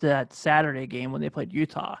watched that Saturday game when they played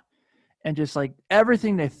Utah, and just like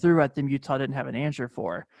everything they threw at them, Utah didn't have an answer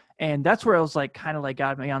for. And that's where I was like, kind of like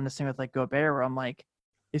got me on this thing with like Gobert, where I'm like,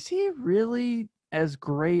 is he really as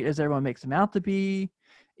great as everyone makes him out to be?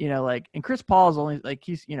 You know, like, and Chris Paul is only like,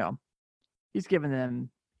 he's given them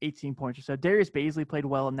 18 points or so. Darius Baisley played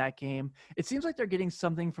well in that game. It seems like they're getting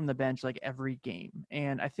something from the bench like every game.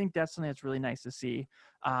 And I think that's something that's really nice to see.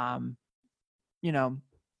 You know,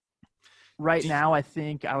 right now, I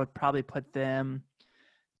think I would probably put them,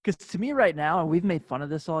 because to me right now, and we've made fun of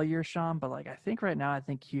this all year, Sean, but like I think right now, I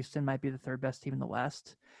think Houston might be the third best team in the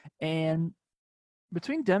West. And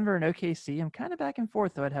between Denver and OKC, I'm kind of back and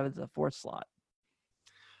forth, though I'd have it as a fourth slot.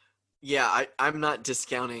 Yeah, I'm not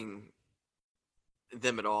discounting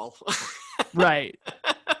them at all. Right.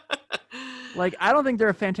 Like, I don't think they're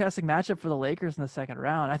a fantastic matchup for the Lakers in the second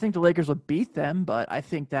round. I think the Lakers would beat them, but I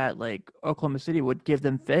think that like Oklahoma City would give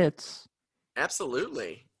them fits.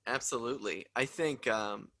 Absolutely. I think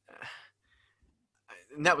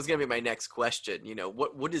and that was going to be my next question. You know,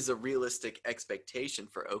 what is a realistic expectation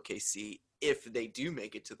for OKC if they do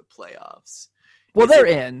make it to the playoffs? Well, they're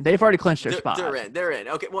in. They've already clinched their spot. They're in.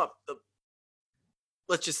 Okay, well,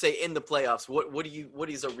 let's just say in the playoffs, what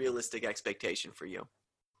is a realistic expectation for you?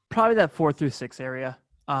 Probably that 4 through 6 area.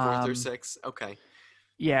 4 through 6. Okay.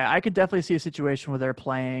 Yeah, I could definitely see a situation where they're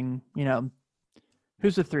playing, you know,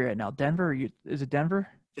 who's the 3 right now? Denver? Is it Denver?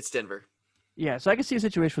 It's Denver. Yeah, so I could see a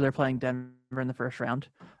situation where they're playing Denver in the first round.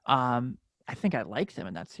 I think I like them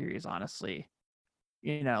in that series, honestly.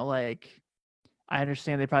 You know, like, I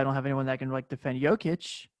understand they probably don't have anyone that can like defend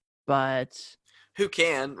Jokic, but who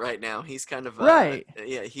can right now? He's kind of right.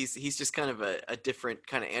 Yeah, he's just kind of a different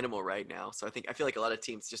kind of animal right now. So I feel like a lot of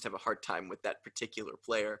teams just have a hard time with that particular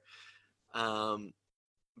player.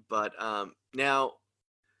 But now,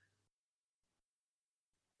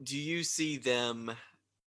 do you see them?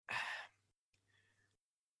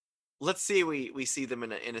 Let's say we see them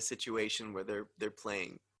in a situation where they're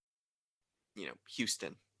playing, you know,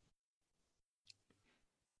 Houston.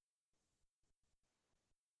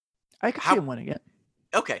 I could see them winning it.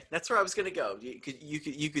 Okay, that's where I was going to go.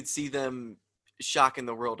 You could see them shocking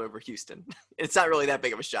the world over Houston. It's not really that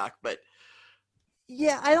big of a shock, but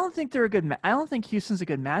yeah, I don't think they're a good. I don't think Houston's a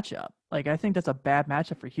good matchup. Like, I think that's a bad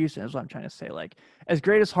matchup for Houston. Is what I'm trying to say. Like, as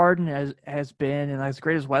great as Harden has been, and as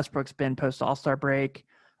great as Westbrook's been post All-Star break,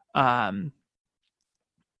 you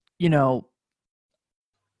know,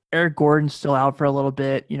 Eric Gordon's still out for a little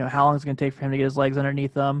bit. You know, how long is it going to take for him to get his legs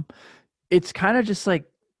underneath him? It's kind of just like,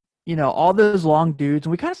 you know, all those long dudes,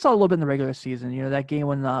 and we kind of saw a little bit in the regular season. You know, that game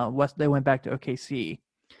when they went back to OKC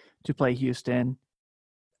to play Houston.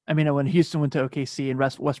 I mean, when Houston went to OKC and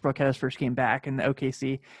Westbrook had his first game back in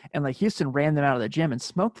OKC, and like Houston ran them out of the gym and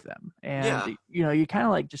smoked them. And you know, you kind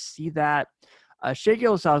of like just see that. Shai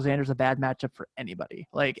Gilgeous-Alexander's a bad matchup for anybody.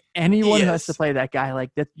 Like, anyone who has to play that guy,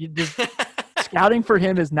 like that, scouting for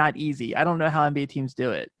him is not easy. I don't know how NBA teams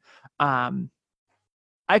do it.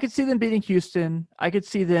 I could see them beating Houston. I could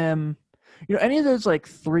see them, you know, any of those like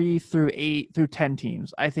 3 through 8 through 10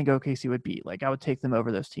 teams. I think OKC would beat. Like, I would take them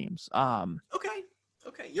over those teams.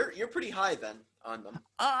 Okay, you're pretty high then on them.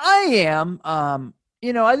 I am.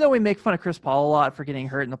 You know, I know we make fun of Chris Paul a lot for getting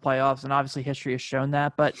hurt in the playoffs, and obviously history has shown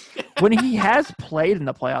that. But when he has played in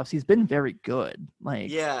the playoffs, he's been very good. Like,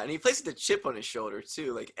 yeah, and he plays with a chip on his shoulder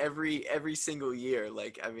too. Like every single year.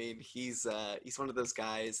 Like, I mean, he's one of those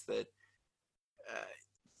guys that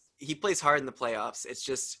he plays hard in the playoffs. It's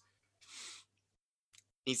just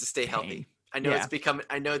needs to stay healthy. I know it's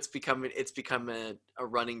become a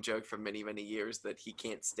running joke for many, many years that he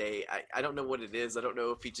can't stay. I don't know what it is. I don't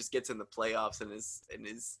know if he just gets in the playoffs and is.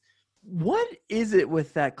 What is it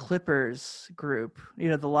with that Clippers group? You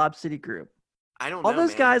know, the Lob City group. I don't know. All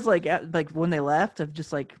those guys, like when they left, have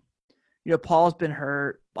just like, you know, Paul's been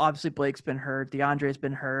hurt. Obviously, Blake's been hurt. DeAndre's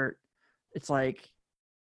been hurt. It's like,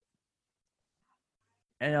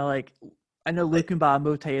 you know, like, I know Luke and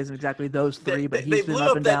Mote isn't exactly those three, but he's been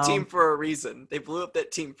up and down. They blew up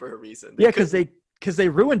that team for a reason. Yeah, because they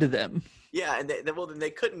ruined them. Yeah, and then they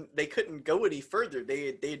couldn't go any further.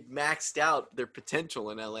 They'd maxed out their potential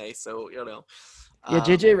in LA. So, you know. Yeah,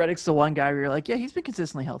 JJ Redick's the one guy where you're like, yeah, he's been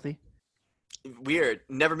consistently healthy. Weird.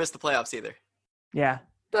 Never missed the playoffs either. Yeah,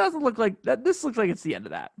 doesn't look like that. This looks like it's the end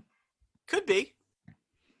of that. Could be.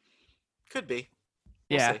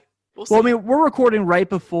 We'll see. Well, I mean, we're recording right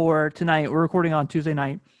before tonight. We're recording on Tuesday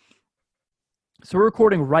night. So we're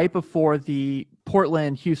recording right before the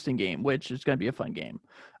Portland-Houston game, which is going to be a fun game.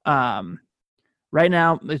 Right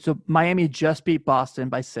now, Miami just beat Boston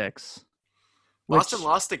by 6. Boston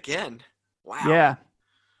lost again. Wow. Yeah.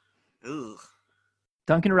 Ugh.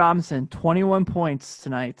 Duncan Robinson, 21 points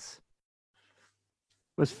tonight.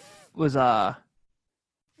 Was was 5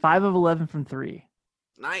 of 11 from 3.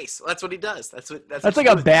 Nice. That's what he does. That's like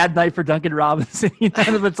a bad night for Duncan Robinson.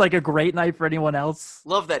 None of it's like a great night for anyone else.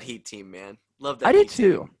 Love that Heat team, man. Love that. I did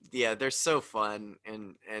too. Team. Yeah, they're so fun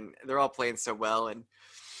and they're all playing so well, and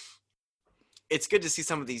it's good to see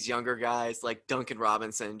some of these younger guys like Duncan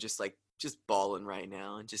Robinson just balling right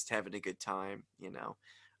now and just having a good time, you know.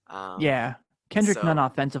 Yeah. Kendrick Nunn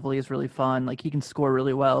offensively is really fun. Like, he can score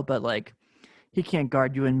really well, but like he can't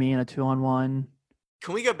guard you and me in a 2-on-1.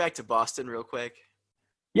 Can we go back to Boston real quick?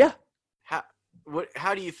 Yeah. How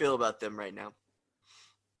do you feel about them right now?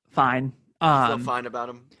 Fine. You feel fine about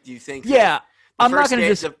them? Do you think? Yeah. I'm not going to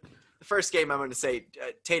just. The first game, I'm going to say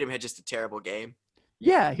Tatum had just a terrible game.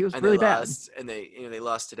 Yeah, he was really bad. And they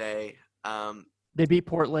lost today. They beat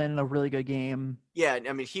Portland in a really good game. Yeah,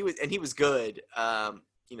 I mean he was good.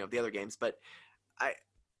 The other games, but I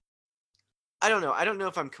don't know. I don't know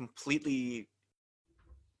if I'm completely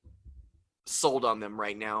sold on them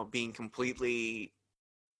right now, being completely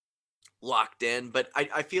locked in. But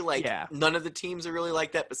I feel like none of the teams are really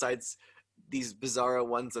like that, besides these bizarro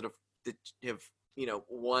ones that have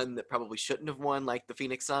won that probably shouldn't have won, like the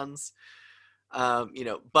Phoenix Suns.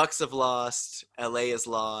 Bucks have lost. LA has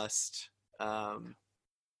lost. I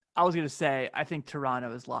was gonna say I think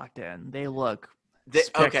Toronto is locked in. They look.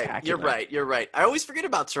 Okay, you're right. I always forget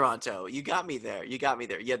about Toronto. You got me there.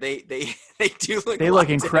 Yeah, they do look. They look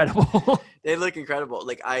incredible. They look incredible.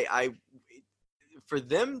 Like I for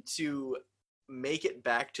them to make it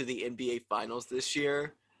back to the NBA Finals this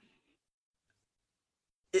year,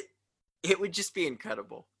 it would just be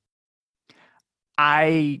incredible.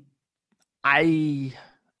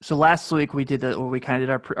 So last week we did we kind of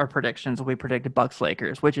did our predictions. We predicted Bucks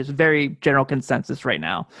Lakers, which is very general consensus right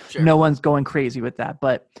now. Sure. No one's going crazy with that,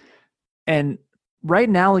 and right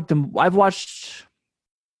now, like I watched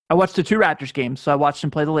the 2 Raptors games. So I watched them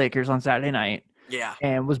play the Lakers on Saturday night. Yeah,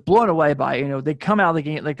 and was blown away by they come out of the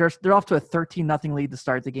game like they're off to a 13-0 lead to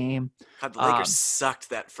start the game. God, the Lakers sucked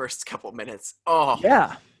that first couple minutes. Oh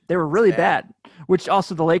yeah. They were really bad, which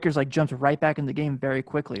also the Lakers like jumped right back in the game very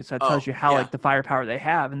quickly. So it tells you how like the firepower they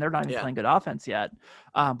have, and they're not even playing good offense yet.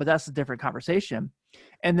 But that's a different conversation.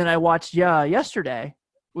 And then I watched yesterday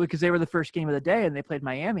because they were the first game of the day, and they played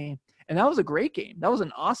Miami, and that was a great game. That was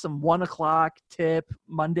an awesome 1:00 tip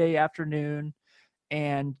Monday afternoon,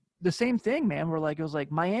 and the same thing, man. Where like it was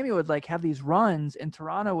like Miami would like have these runs, and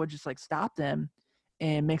Toronto would just like stop them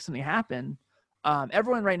and make something happen.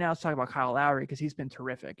 Everyone right now is talking about Kyle Lowry because he's been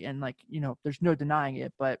terrific, and like there's no denying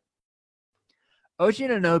it. But OG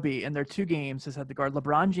Anunoby in their 2 games has had to guard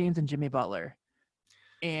LeBron James and Jimmy Butler,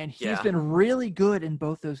 and he's been really good in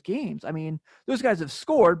both those games. I mean, those guys have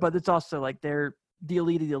scored, but it's also like they're the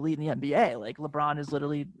elite of the elite in the NBA. Like LeBron is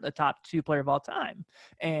literally a top 2 player of all time,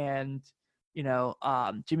 and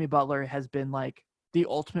Jimmy Butler has been like the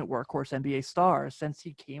ultimate workhorse NBA star since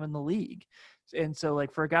he came in the league. And so,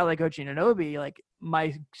 like, for a guy like OG Anunoby, like,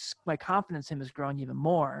 my confidence in him has grown even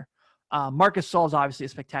more. Marcus Gasol is obviously a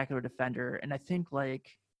spectacular defender, and I think,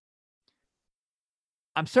 like,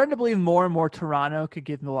 I'm starting to believe more and more Toronto could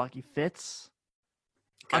give Milwaukee fits.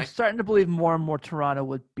 Okay. I'm starting to believe more and more Toronto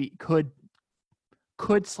would beat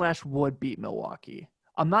Milwaukee.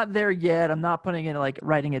 I'm not there yet. I'm not putting it like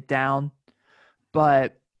writing it down,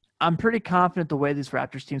 but I'm pretty confident the way these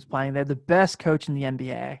Raptors team's playing. They have the best coach in the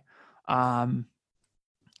NBA. And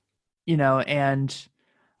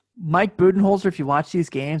Mike Budenholzer, if you watch these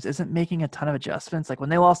games, isn't making a ton of adjustments. Like when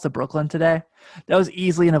they lost to Brooklyn today, that was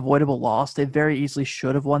easily an avoidable loss. They very easily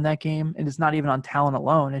should have won that game. And it's not even on talent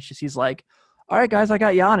alone. It's just, he's like, all right, guys, I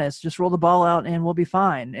got Giannis. Just roll the ball out and we'll be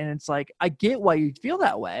fine. And it's like, I get why you feel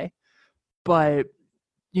that way, but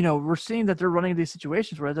we're seeing that they're running these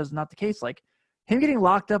situations where that's not the case. Like him getting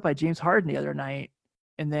locked up by James Harden the other night.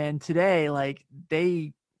 And then today, like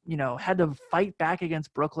they, had to fight back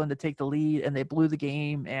against Brooklyn to take the lead, and they blew the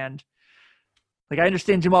game. And like, I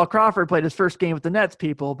understand Jamal Crawford played his first game with the Nets,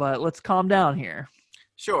 people, but let's calm down here.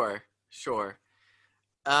 Sure.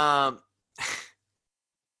 I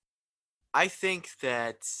think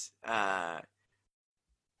that I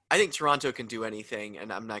think Toronto can do anything,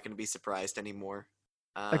 and I'm not going to be surprised anymore.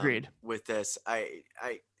 Agreed. With this,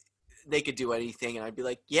 they could do anything, and I'd be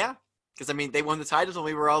like, yeah, because I mean, they won the titles, and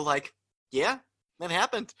we were all like, yeah. That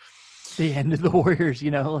happened. The end of the Warriors, The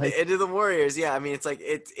end of the Warriors, yeah. I mean, it's like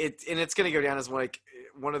and it's going to go down as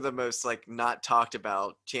one of the most like not talked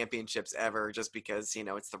about championships ever, just because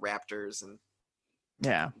it's the Raptors and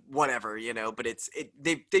whatever, But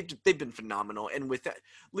they've been phenomenal, and with that,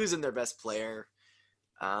 losing their best player,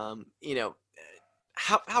 how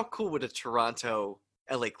cool would a Toronto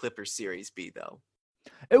LA Clippers series be though?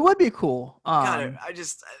 It would be cool. God,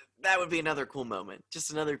 that would be another cool moment.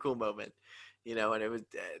 Just another cool moment, you know. And it would,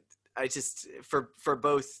 I just for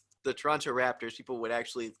both the Toronto Raptors, people would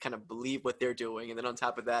actually kind of believe what they're doing, and then on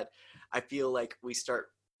top of that, I feel like we start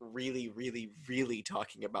really, really, really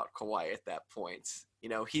talking about Kawhi at that point. You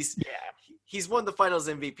know, he's won the Finals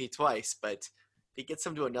MVP twice, but if he gets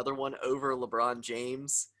him to another one over LeBron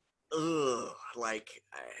James,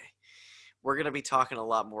 we're going to be talking a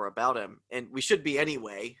lot more about him, and we should be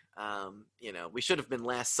anyway. You know, we should have been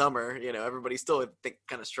last summer. You know, everybody still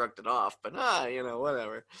kind of shrugged it off, but you know,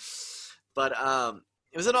 whatever. But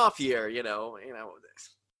it was an off year. You know,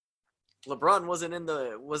 LeBron wasn't in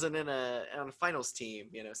on a finals team.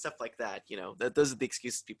 You know, stuff like that. You know, those are the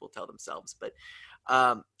excuses people tell themselves. But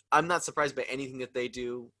I'm not surprised by anything that they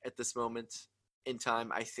do at this moment in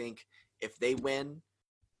time. I think if they win,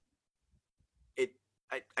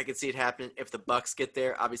 I can see it happening. If the Bucks get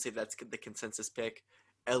there, obviously that's the consensus pick.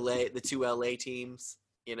 The two LA teams,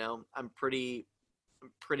 you know, I'm pretty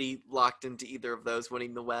locked into either of those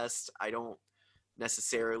winning the West. I don't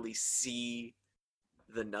necessarily see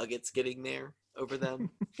the Nuggets getting there over them.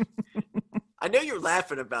 I know you're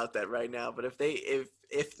laughing about that right now, but if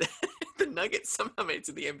the Nuggets somehow made it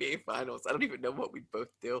to the NBA Finals, I don't even know what we'd both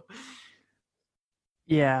do.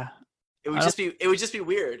 Yeah. It would just be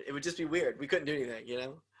weird. It would just be weird. We couldn't do anything, you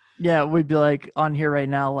know? Yeah, we'd be like on here right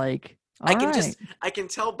now, like, I can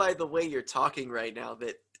tell by the way you're talking right now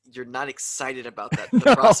that you're not excited about that,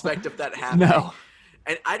 the prospect of that happening. No.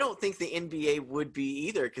 And I don't think the NBA would be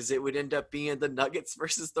either, because it would end up being the Nuggets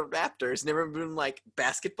versus the Raptors. Never been like,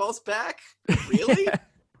 basketball's back? Really?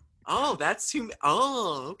 Oh, that's too.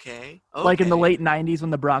 Oh, okay. Like in the late 90s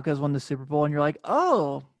when the Broncos won the Super Bowl, and you're like,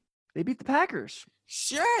 oh, they beat the Packers.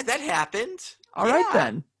 Sure, that happened. All right,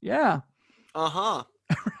 then. Yeah. Uh-huh.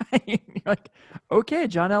 Right? You're like, okay,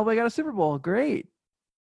 John Elway got a Super Bowl. Great.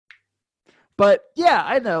 But, yeah,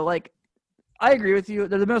 I know. Like, I agree with you.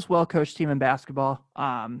 They're the most well-coached team in basketball.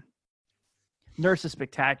 Nurse is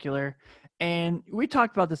spectacular. And we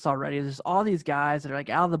talked about this already. There's all these guys that are, like,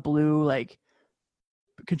 out of the blue, like,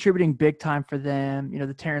 contributing big time for them. You know,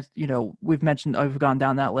 the Terrence, you know, we've gone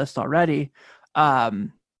down that list already.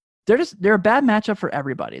 They're a bad matchup for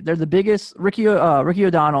everybody. They're the biggest. Ricky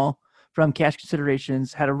O'Donnell from Cash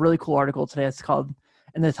Considerations had a really cool article today. It's called,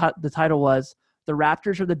 and the title was, "The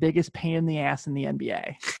Raptors are the biggest pain in the ass in the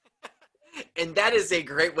NBA." And that is a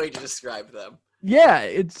great way to describe them. Yeah,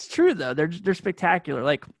 it's true though. They're spectacular.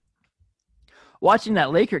 Like watching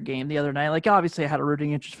that Laker game the other night. Like obviously I had a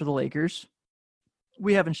rooting interest for the Lakers.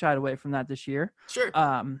 We haven't shied away from that this year. Sure.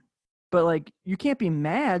 But like you can't be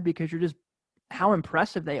mad because you're just how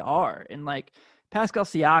impressive they are. And like Pascal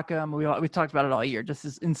Siakam, we talked about it all year. Just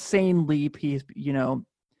this insane leap. He's, you know,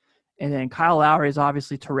 and then Kyle Lowry is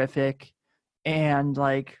obviously terrific. And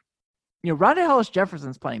like, you know, Rondae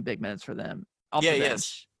Hollis-Jefferson's playing big minutes for them. Off the bench.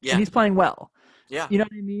 Yes. Yeah. And he's playing well. Yeah. You know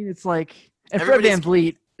what I mean? It's like, and Fred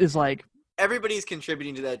VanVleet is like, everybody's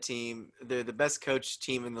contributing to that team. They're the best coached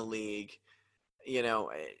team in the league. You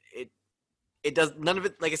know, it does none of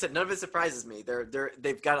it. Like I said, none of it surprises me.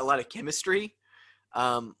 They've got a lot of chemistry.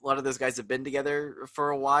 A lot of those guys have been together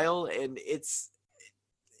for a while, and it's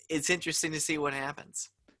interesting to see what happens.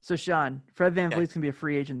 So Sean, Fred VanVleet's gonna be a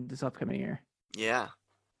free agent this upcoming year. Yeah.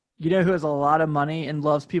 You know who has a lot of money and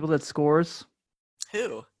loves people that scores?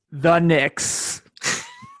 Who? The Knicks.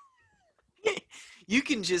 You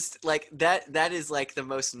can just like that. That is like the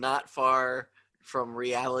most not far from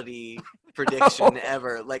reality prediction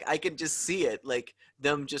ever. Like I can just see it, like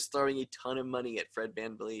them just throwing a ton of money at Fred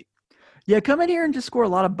VanVleet. Yeah, come in here and just score a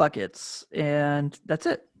lot of buckets, and that's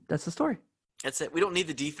it. That's the story. That's it. We don't need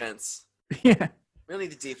the defense. Yeah, we don't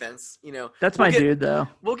need the defense. You know, that's my dude, though.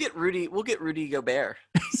 We'll get Rudy Gobert,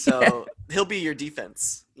 so he'll be your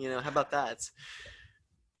defense. You know, how about that?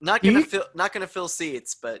 Not gonna fill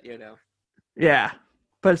seats, but you know. Yeah,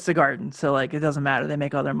 but it's the Garden, so like it doesn't matter. They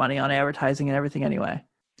make all their money on advertising and everything anyway.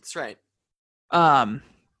 That's right. Do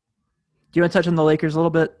you want to touch on the Lakers a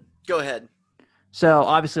little bit? Go ahead. So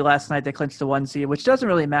obviously last night they clinched the 1 seed, which doesn't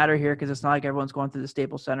really matter here because it's not like everyone's going through the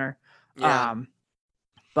Staples Center. Yeah.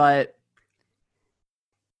 But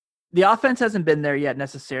the offense hasn't been there yet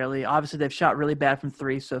necessarily. Obviously they've shot really bad from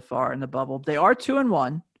three so far in the bubble. They are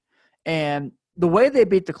 2-1, and the way they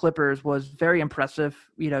beat the Clippers was very impressive.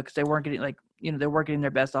 You know, because they weren't getting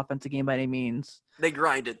their best offensive game by any means. They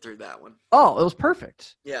grinded through that one. Oh, it was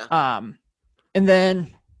perfect. Yeah. And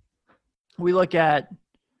then we look at,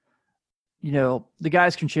 you know, the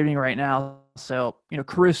guys contributing right now. So, you know,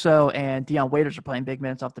 Caruso and Dion Waiters are playing big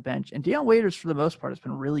minutes off the bench. And Dion Waiters, for the most part, has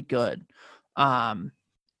been really good.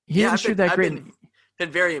 He didn't shoot that great.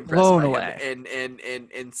 And very impressed Blown by away. him. And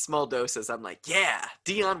in small doses, I'm like, yeah,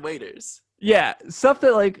 Dion Waiters. Yeah, stuff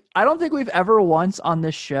that like I don't think we've ever once on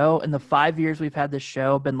this show in the 5 years we've had this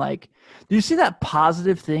show been like, do you see that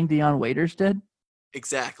positive thing Dion Waiters did?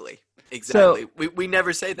 Exactly. So We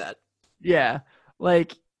never say that. yeah,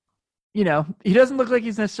 like he doesn't look like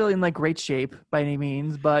he's necessarily in like great shape by any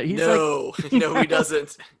means, but he's No, like, no, he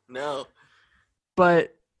doesn't. No.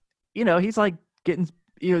 But he's like getting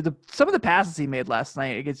some of the passes he made last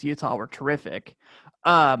night against Utah were terrific.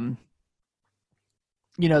 The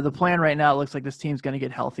plan right now looks like this team's going to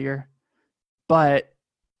get healthier, but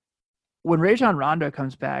when Rajon Rondo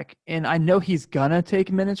comes back, and I know he's gonna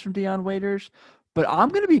take minutes from Dion Waiters, but I'm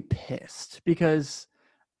gonna be pissed because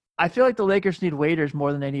I feel like the Lakers need Waiters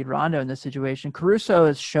more than they need Rondo in this situation. Caruso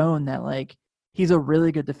has shown that like he's a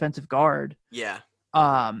really good defensive guard. Yeah.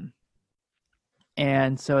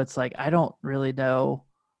 And so it's like I don't really know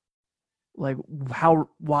like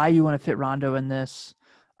why you want to fit Rondo in this.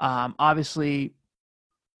 Obviously,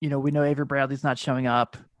 we know Avery Bradley's not showing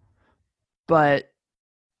up, but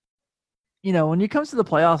when it comes to the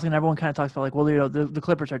playoffs and everyone kind of talks about like, well, the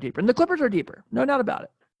Clippers are deeper, and the Clippers are deeper, no doubt about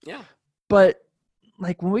it. Yeah. But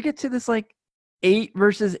like when we get to this like 8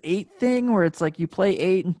 versus 8 thing where it's like you play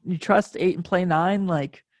 8 and you trust 8 and play 9,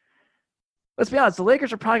 like let's be honest, the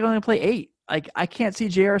Lakers are probably going to play 8. Like I can't see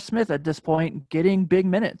J.R. Smith at this point getting big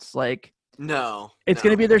minutes. Like no, it's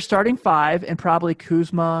going to be their starting 5 and probably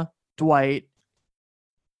Kuzma, Dwight.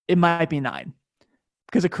 It might be 9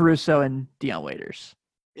 because of Caruso and Dion Waiters.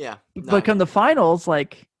 Yeah. But come the finals,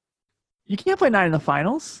 like you can't play 9 in the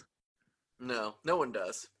finals. No one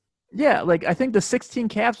does. Yeah, like I think the 16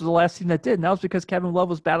 Cavs was the last team that did, and that was because Kevin Love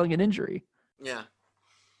was battling an injury. Yeah.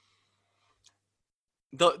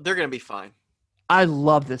 They're going to be fine. I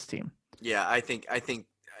love this team. Yeah, I think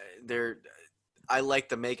they're. I like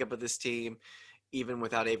the makeup of this team, even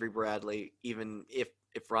without Avery Bradley. Even if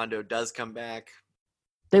Rondo does come back,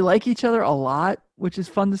 they like each other a lot, which is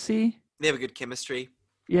fun to see. They have a good chemistry.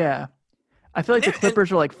 Yeah, I feel like the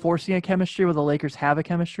Clippers are like forcing a chemistry where the Lakers have a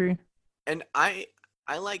chemistry. And I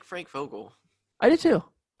like Frank Vogel. I do too.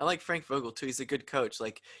 I like Frank Vogel too. He's a good coach.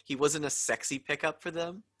 Like he wasn't a sexy pickup for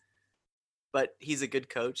them, but he's a good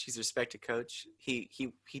coach. He's a respected coach. He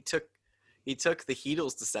took the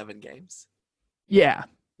Heatles to 7 games. Yeah.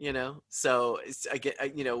 So it's again,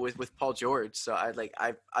 with Paul George. So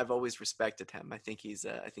I've always respected him. I think he's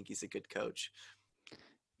a good coach.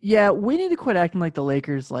 Yeah, we need to quit acting like the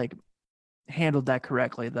Lakers like handled that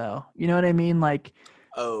correctly, though. You know what I mean? Like,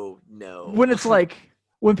 oh no. When it's like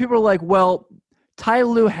when people are like, "Well, Ty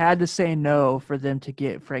Lue had to say no for them to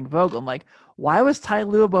get Frank Vogel." I'm like, why was Ty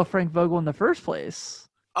Lue above Frank Vogel in the first place?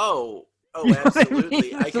 Oh, You know what I absolutely.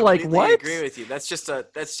 mean? I It's completely like, what? agree with you. That's just a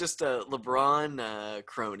LeBron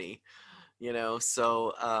crony,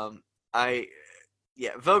 So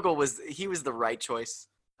Vogel was the right choice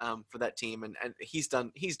for that team, and he's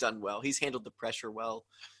done well. He's handled the pressure well.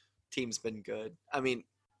 Team's been good. I mean,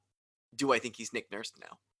 do I think he's Nick Nurse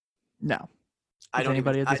now? No. I don't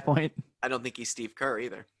anybody at this point. I don't think he's Steve Kerr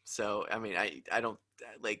either. So I mean, I don't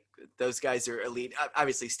like those guys are elite.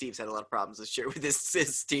 Obviously, Steve's had a lot of problems this year with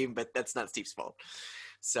his team, but that's not Steve's fault.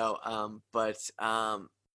 So,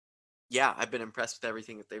 yeah, I've been impressed with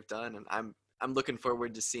everything that they've done, and I'm looking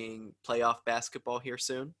forward to seeing playoff basketball here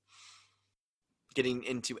soon. Getting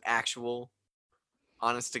into actual,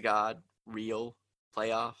 honest to God, real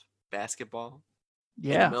playoff basketball.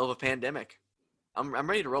 Yeah. In the middle of a pandemic. I'm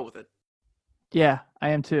ready to roll with it. Yeah,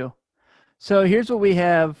 I am too. So here's what we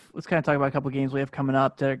have. Let's kind of talk about a couple of games we have coming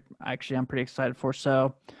up that actually I'm pretty excited for.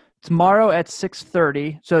 So tomorrow at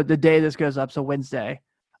 6:30, so the day this goes up, so Wednesday,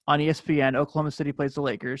 on ESPN, Oklahoma City plays the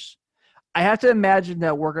Lakers. I have to imagine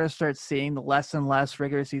that we're going to start seeing the less and less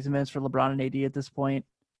regular season minutes for LeBron and AD at this point.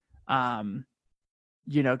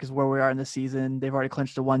 Because where we are in the season, they've already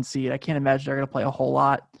clinched the 1 seed. I can't imagine they're going to play a whole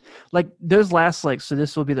lot. Like those last, so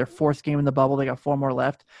this will be their 4th game in the bubble. They got 4 more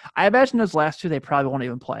left. I imagine those last 2, they probably won't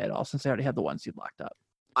even play at all since they already have the 1 seed locked up.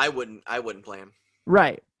 I wouldn't play them.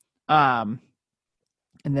 Right. And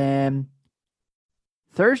then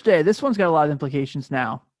Thursday, this one's got a lot of implications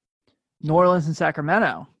now. New Orleans and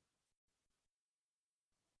Sacramento.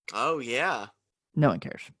 Oh, yeah. No one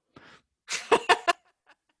cares.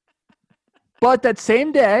 But that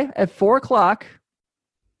same day at 4:00,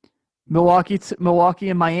 Milwaukee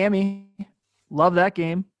and Miami. Love that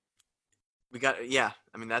game. I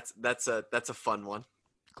mean, that's a fun one.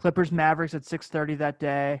 Clippers Mavericks at 6:30 that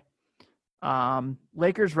day.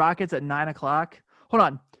 Lakers Rockets at 9:00. Hold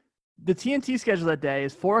on. The TNT schedule that day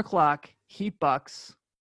is 4:00. Heat Bucks.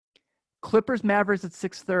 Clippers Mavericks at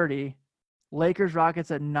 6:30. Lakers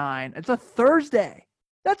Rockets at 9. It's a Thursday.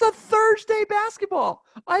 That's a Thursday basketball.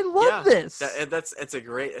 I love this. It's a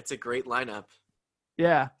great lineup.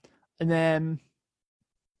 Yeah. And then,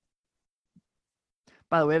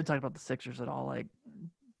 by the way, we haven't talked about the Sixers at all. Like,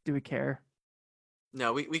 do we care?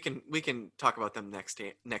 No, we can talk about them next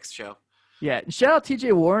show. Yeah. Shout out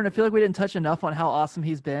TJ Warren. I feel like we didn't touch enough on how awesome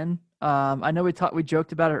he's been. I know we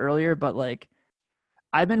joked about it earlier, but like,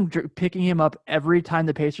 I've been picking him up every time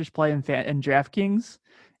the Pacers play in DraftKings,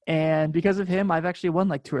 and because of him, I've actually won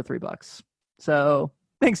like $2 or $3. So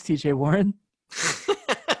thanks, TJ Warren.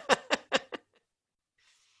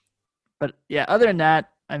 But yeah, other than that,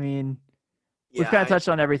 I mean, we've kind of touched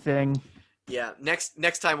on everything. Yeah,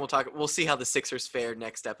 next time we'll see how the Sixers fare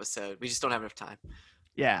next episode. We just don't have enough time.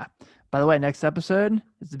 Yeah. By the way, next episode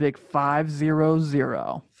is the big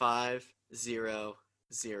 5-0-0.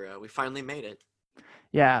 5-0-0. We finally made it.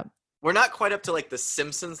 Yeah. We're not quite up to like the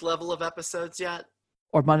Simpsons level of episodes yet.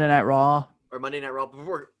 Or Monday Night Raw. But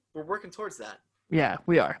we're working towards that. Yeah,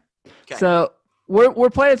 we are. Okay. So we're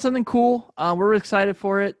playing something cool. We're excited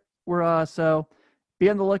for it. We're so be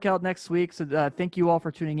on the lookout next week. So thank you all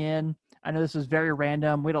for tuning in. I know this was very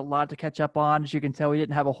random. We had a lot to catch up on. As you can tell, we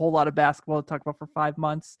didn't have a whole lot of basketball to talk about for 5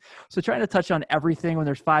 months. So trying to touch on everything when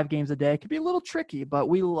there's 5 games a day can be a little tricky, but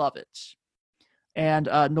we love it. And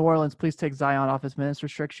New Orleans, please take Zion off his minutes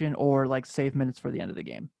restriction or like save minutes for the end of the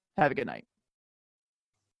game. Have a good night.